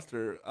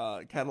lackluster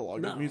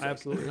catalog of music.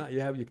 Absolutely not.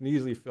 You can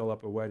easily fill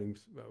up a wedding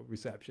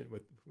reception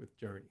with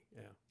Journey.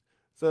 Yeah.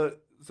 So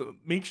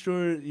make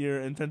sure your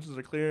intentions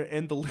are clear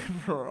and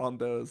deliver on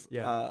those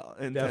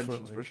intentions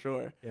definitely. for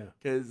sure. Yeah.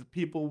 Because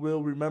people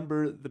will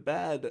remember the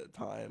bad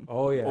time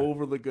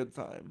over the good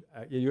time.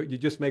 You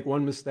just make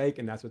one mistake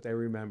and that's what they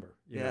remember.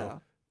 You yeah.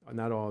 know?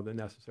 Not all the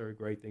necessary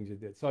great things you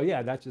did. So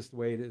yeah, that's just the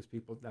way it is.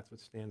 People, that's what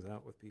stands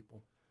out with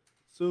people.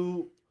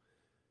 So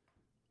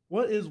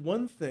what is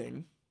one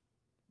thing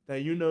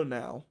that you know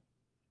now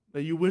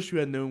that you wish you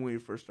had known when you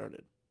first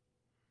started?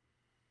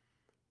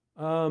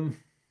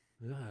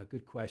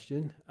 Good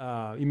question.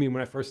 You mean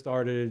when I first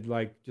started,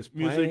 like just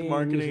music, playing,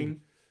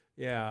 marketing? Music?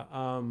 Yeah.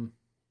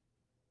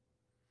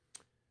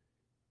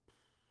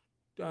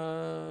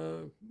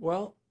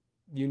 Well,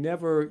 you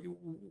never,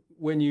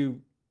 when you're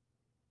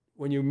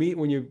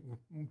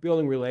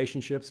building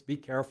relationships, be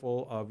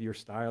careful of your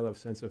style of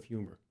sense of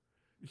humor.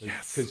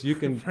 Yes, because you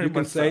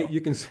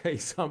can say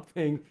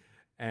something,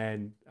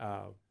 and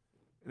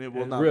it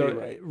will not be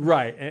right.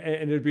 Right,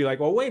 and it'd be like,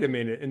 well, wait a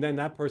minute, and then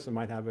that person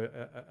might have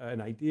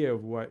an idea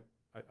of what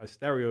a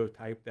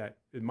stereotype that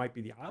it might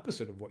be the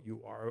opposite of what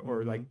you are,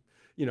 or like,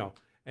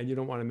 and you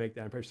don't want to make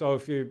that impression. So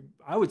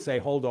I would say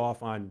hold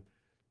off on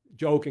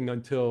joking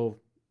until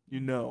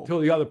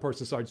the other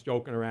person starts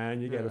joking around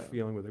and you get a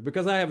feeling with it.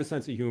 Because I have a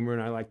sense of humor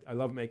and I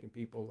love making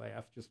people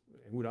laugh. Just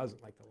who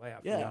doesn't like to laugh?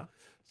 Yeah.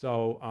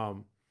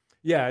 So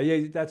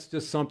that's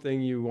just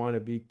something you want to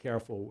be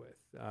careful with,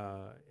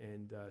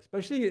 and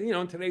especially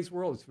in today's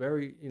world, it's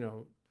very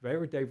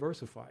very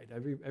diversified.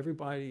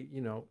 Everybody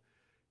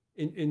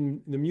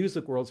in the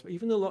music world,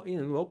 even the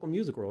local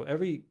music world,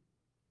 every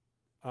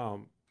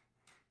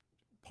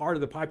part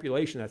of the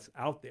population that's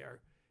out there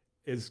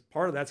is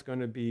part of that's going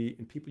to be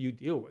in people you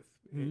deal with.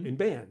 Mm-hmm. In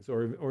bands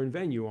or in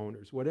venue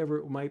owners, whatever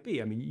it might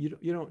be. I mean,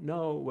 you don't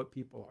know what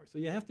people are, so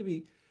you have to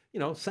be,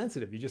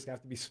 sensitive. You just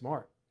have to be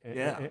smart,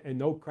 and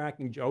no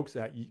cracking jokes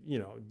that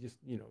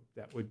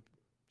that would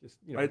just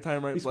right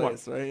time, right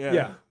place, smart.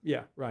 Right?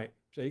 Yeah, right.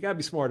 So you got to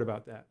be smart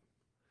about that.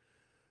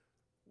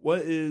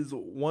 What is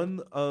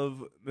one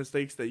of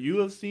mistakes that you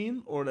have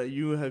seen or that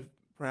you have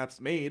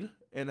perhaps made,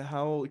 and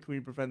how can we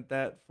prevent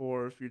that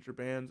for future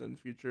bands and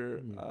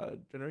future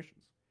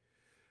generations?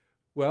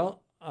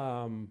 Well,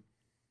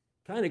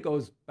 kind of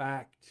goes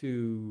back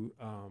to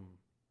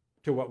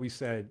what we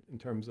said in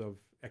terms of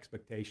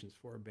expectations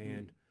for a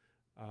band.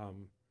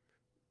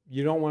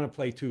 You don't want to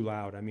play too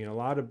loud. I mean, a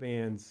lot of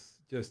bands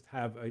just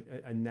have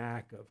a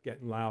knack of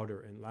getting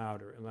louder and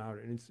louder and louder.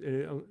 And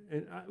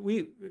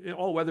we, in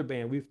All Weather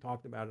Band, we've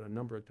talked about it a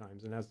number of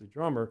times. And as the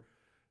drummer,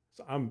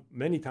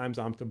 many times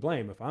I'm to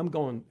blame. If I'm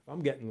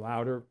getting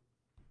louder,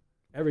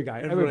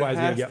 everybody's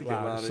going to get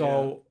louder.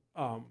 So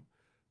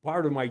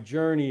part of my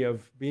journey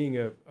of being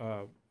a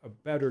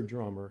better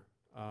drummer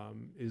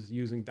is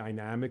using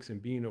dynamics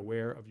and being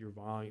aware of your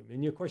volume.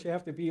 And of course, you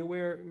have to be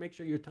aware, make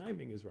sure your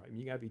timing is right. I mean,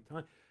 you got to be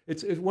time.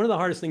 It's one of the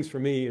hardest things for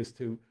me is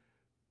to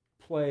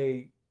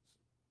play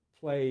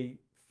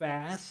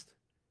fast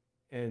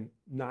and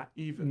not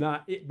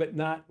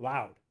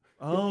loud.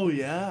 Oh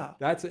yeah.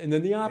 And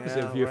then the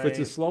opposite. If it's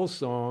a slow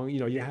song,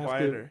 you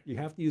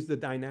have to use the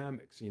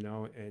dynamics,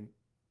 and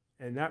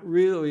that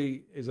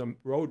really is a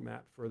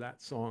roadmap for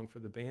that song for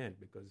the band,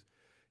 because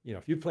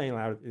if you're playing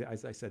loud,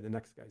 as I said,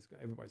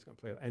 everybody's going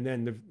to play loud. And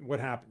then what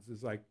happens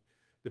is, like,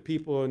 the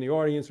people in the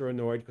audience are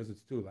annoyed because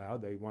it's too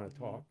loud. They want to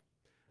talk.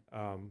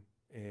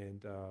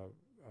 And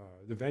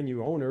the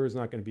venue owner is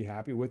not going to be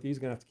happy with you. He's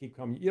going to have to keep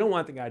coming. You don't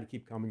want the guy to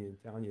keep coming and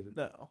telling you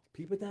to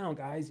keep it down,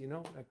 guys.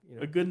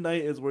 A good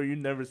night is where you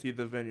never see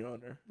the venue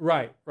owner.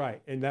 Right.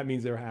 And that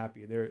means they're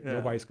happy.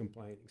 Nobody's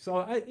complaining. So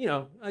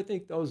I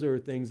think those are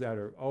things that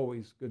are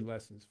always good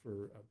lessons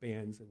for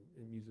bands and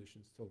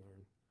musicians to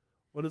learn.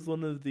 What is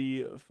one of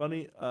the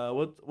funny?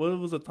 What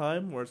was a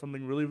time where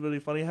something really, really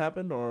funny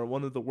happened, or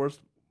one of the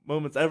worst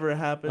moments ever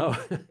happened?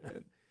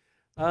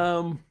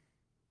 Well,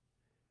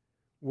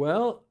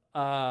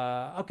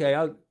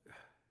 okay.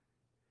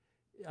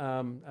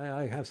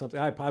 I have something.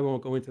 I probably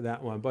won't go into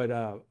that one, but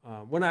I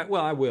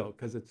will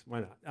because it's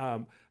why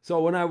not.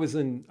 So when I was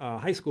in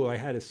high school, I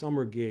had a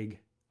summer gig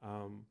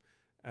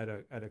at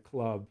a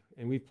club,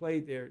 and we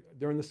played there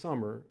during the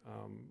summer.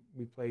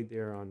 We played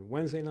there on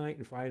Wednesday night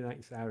and Friday night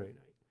and Saturday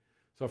night.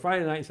 So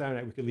Friday night and Saturday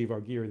night we could leave our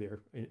gear there,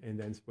 and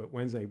then but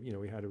Wednesday,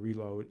 we had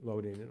to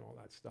load in and all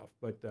that stuff.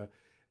 But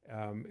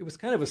it was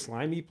kind of a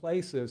slimy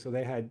place, so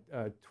they had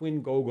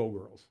twin go-go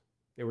girls.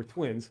 They were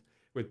twins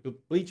with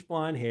bleach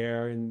blonde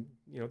hair, and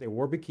they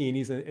wore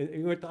bikinis.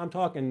 And I'm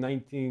talking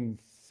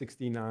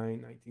 1969,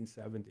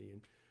 1970,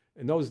 and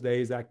in those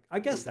days, I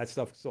guess that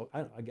stuff. So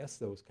I guess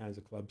those kinds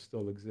of clubs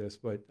still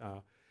exist, but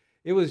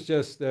it was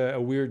just a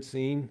weird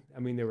scene. I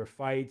mean, there were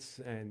fights,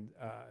 and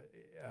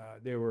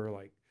they were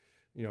like,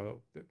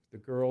 the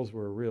girls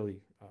were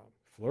really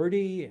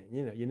flirty, and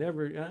you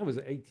never. I was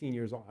 18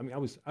 years old. I mean, I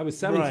was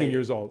 17 Right.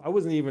 years old. I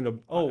wasn't even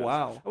Oh,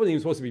 wow. I wasn't even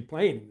supposed to be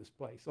playing in this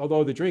place.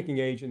 Although the drinking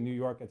age in New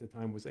York at the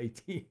time was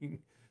 18,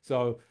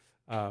 so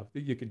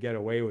you could get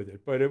away with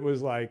it. But it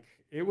was like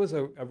it was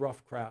a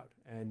rough crowd,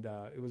 and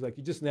it was like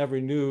you just never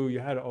knew. You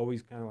had to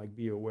always kind of like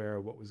be aware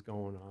of what was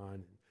going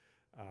on.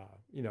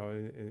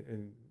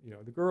 And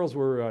the girls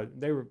were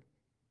they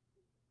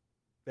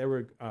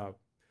were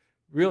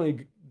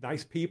really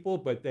nice people,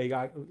 but they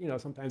got,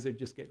 sometimes they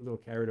just get a little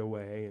carried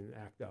away and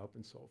act up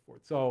and so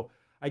forth. So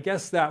I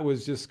guess that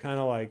was just kind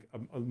of like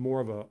a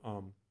more of a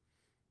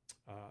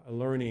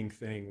learning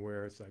thing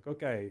where it's like,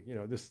 okay,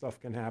 this stuff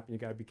can happen. You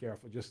got to be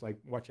careful. Just like,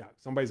 watch out.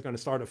 Somebody's going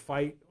to start a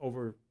fight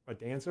over a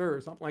dancer or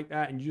something like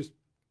that. And you just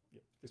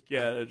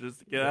Get out of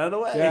the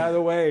way. Get out of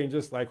the way, and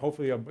just like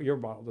hopefully your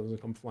bottle doesn't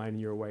come flying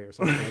your way or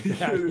something like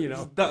that.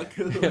 Duck.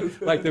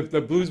 Like the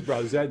Blues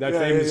Brothers, that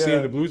famous scene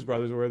of the Blues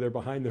Brothers where they're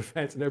behind the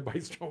fence and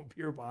everybody's throwing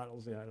beer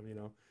bottles at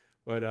them.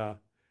 But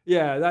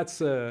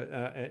that's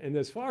and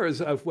as far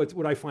as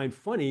what I find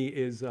funny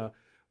is I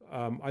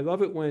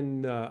love it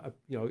when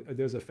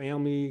there's a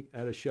family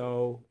at a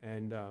show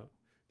and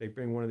they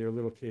bring one of their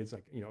little kids,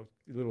 like a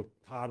little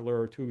toddler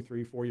or 2,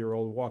 3,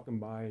 4-year-old walking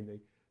by, and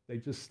they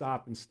just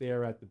stop and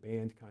stare at the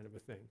band, kind of a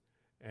thing,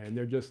 and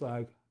they're just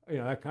like,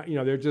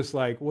 they're just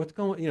like, what's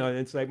going, and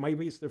it's like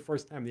maybe it's their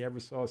first time they ever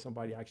saw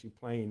somebody actually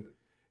playing,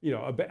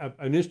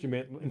 an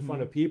instrument in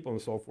front of people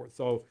and so forth.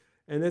 So,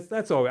 and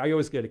that's all. I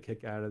always get a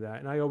kick out of that,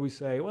 and I always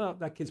say, well,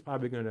 that kid's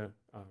probably going to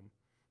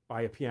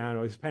buy a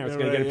piano. His parents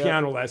going to get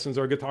piano lessons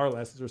or guitar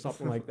lessons or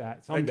something like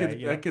that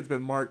someday. That kid's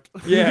been marked.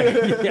 Yeah,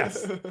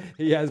 yes,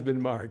 he has been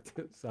marked.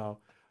 So.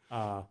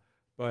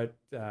 But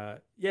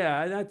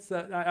that's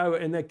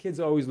and the kids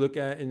always look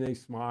at it and they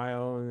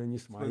smile, and then you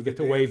smile, you get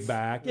to wave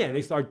back, and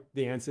they start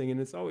dancing, and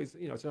it's always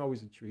it's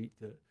always a treat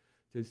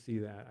to see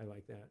that. I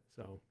like that.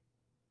 So,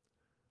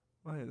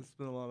 Right, it's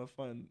been a lot of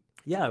fun.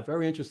 Yeah,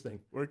 very interesting.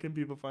 Where can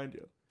people find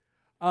you?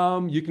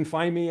 You can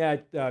find me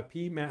at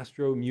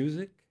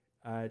pmastromusic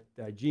at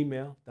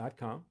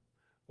gmail.com,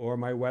 or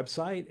my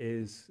website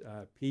is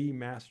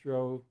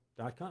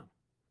pmastro.com.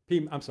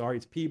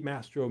 It's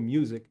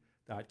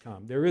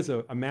pmastromusic.com. There is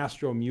a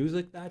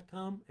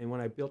mastromusic.com, and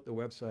when I built the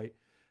website,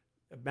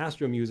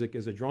 Mastro Music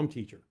is a drum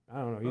teacher. I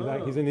don't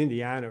know, he's in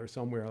Indiana or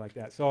somewhere like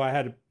that. So I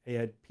had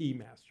P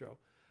Mastro.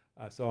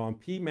 So on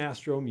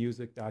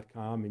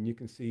pmastromusic.com, and you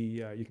can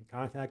see, you can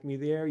contact me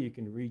there. You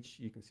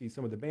can see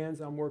some of the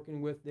bands I'm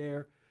working with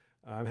there.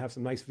 I have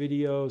some nice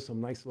videos, some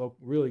nice,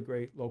 really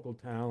great local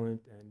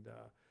talent, and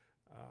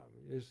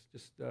it's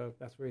just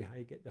that's the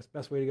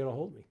best way to get a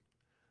hold of me.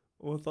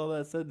 With all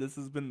that said, this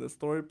has been the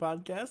Story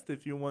Podcast.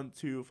 If you want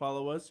to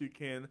follow us, you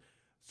can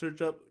search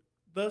up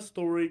The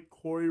Story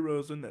Corey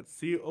Rosen. That's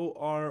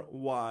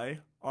CoryRosen.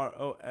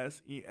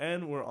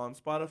 We're on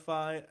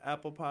Spotify,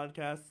 Apple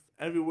Podcasts,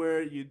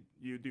 everywhere you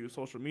do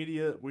social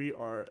media. We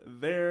are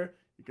there.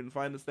 You can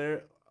find us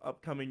there.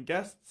 Upcoming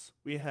guests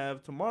we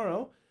have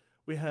tomorrow.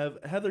 We have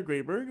Heather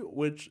Grayberg,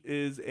 which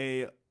is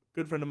a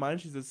good friend of mine.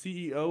 She's the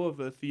CEO of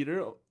a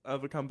theater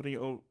company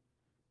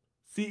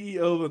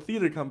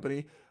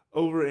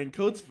over in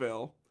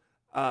Coatesville.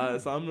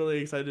 So I'm really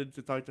excited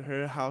to talk to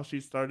her, how she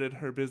started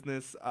her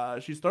business.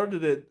 She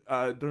started it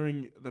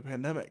during the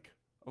pandemic,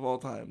 of all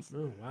times.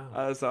 Oh,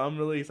 wow. So I'm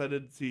really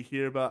excited to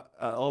hear about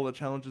all the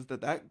challenges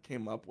that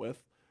came up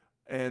with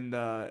and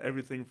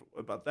everything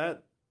about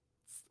that.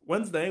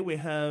 Wednesday, we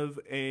have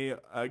a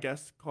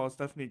guest called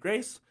Stephanie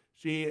Grace.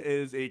 She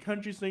is a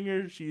country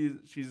singer.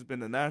 She's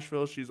been in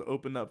Nashville. She's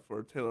opened up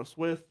for Taylor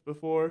Swift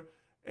before.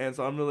 And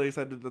so I'm really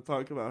excited to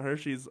talk about her.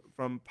 She's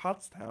from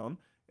Pottstown.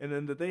 And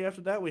then the day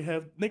after that, we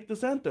have Nick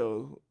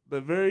DeSanto,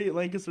 the very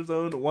Lancaster's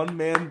own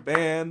one-man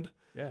band.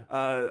 Yeah.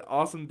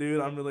 Awesome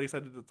dude. I'm really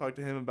excited to talk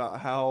to him about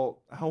how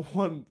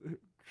one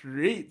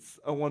creates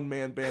a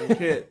one-man band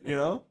kit,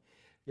 Yeah,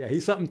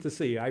 he's something to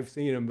see. I've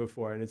seen him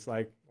before, and it's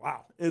like,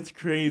 wow. It's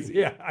crazy.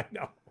 Yeah, I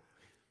know.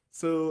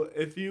 So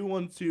if you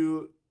want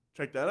to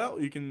check that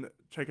out, you can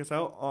check us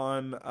out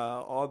on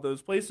all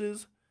those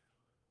places.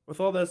 With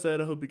all that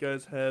said, I hope you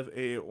guys have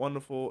a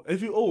wonderful.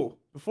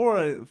 Before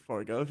I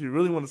go, if you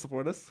really want to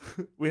support us,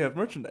 we have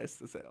merchandise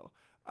to sell.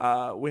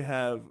 We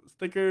have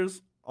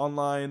stickers,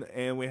 online,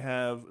 and we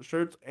have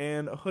shirts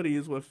and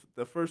hoodies with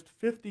the first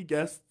 50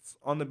 guests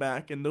on the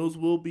back, and those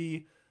will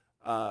be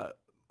our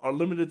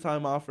limited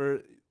time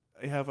offer.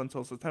 You have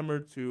until September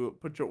to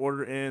put your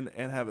order in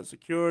and have it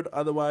secured.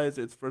 Otherwise,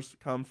 it's first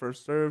come,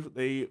 first serve.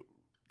 They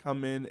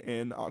come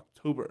in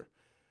October.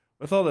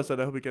 With all that said,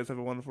 I hope you guys have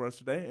a wonderful rest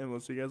of the day, and we'll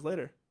see you guys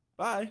later.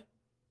 Bye.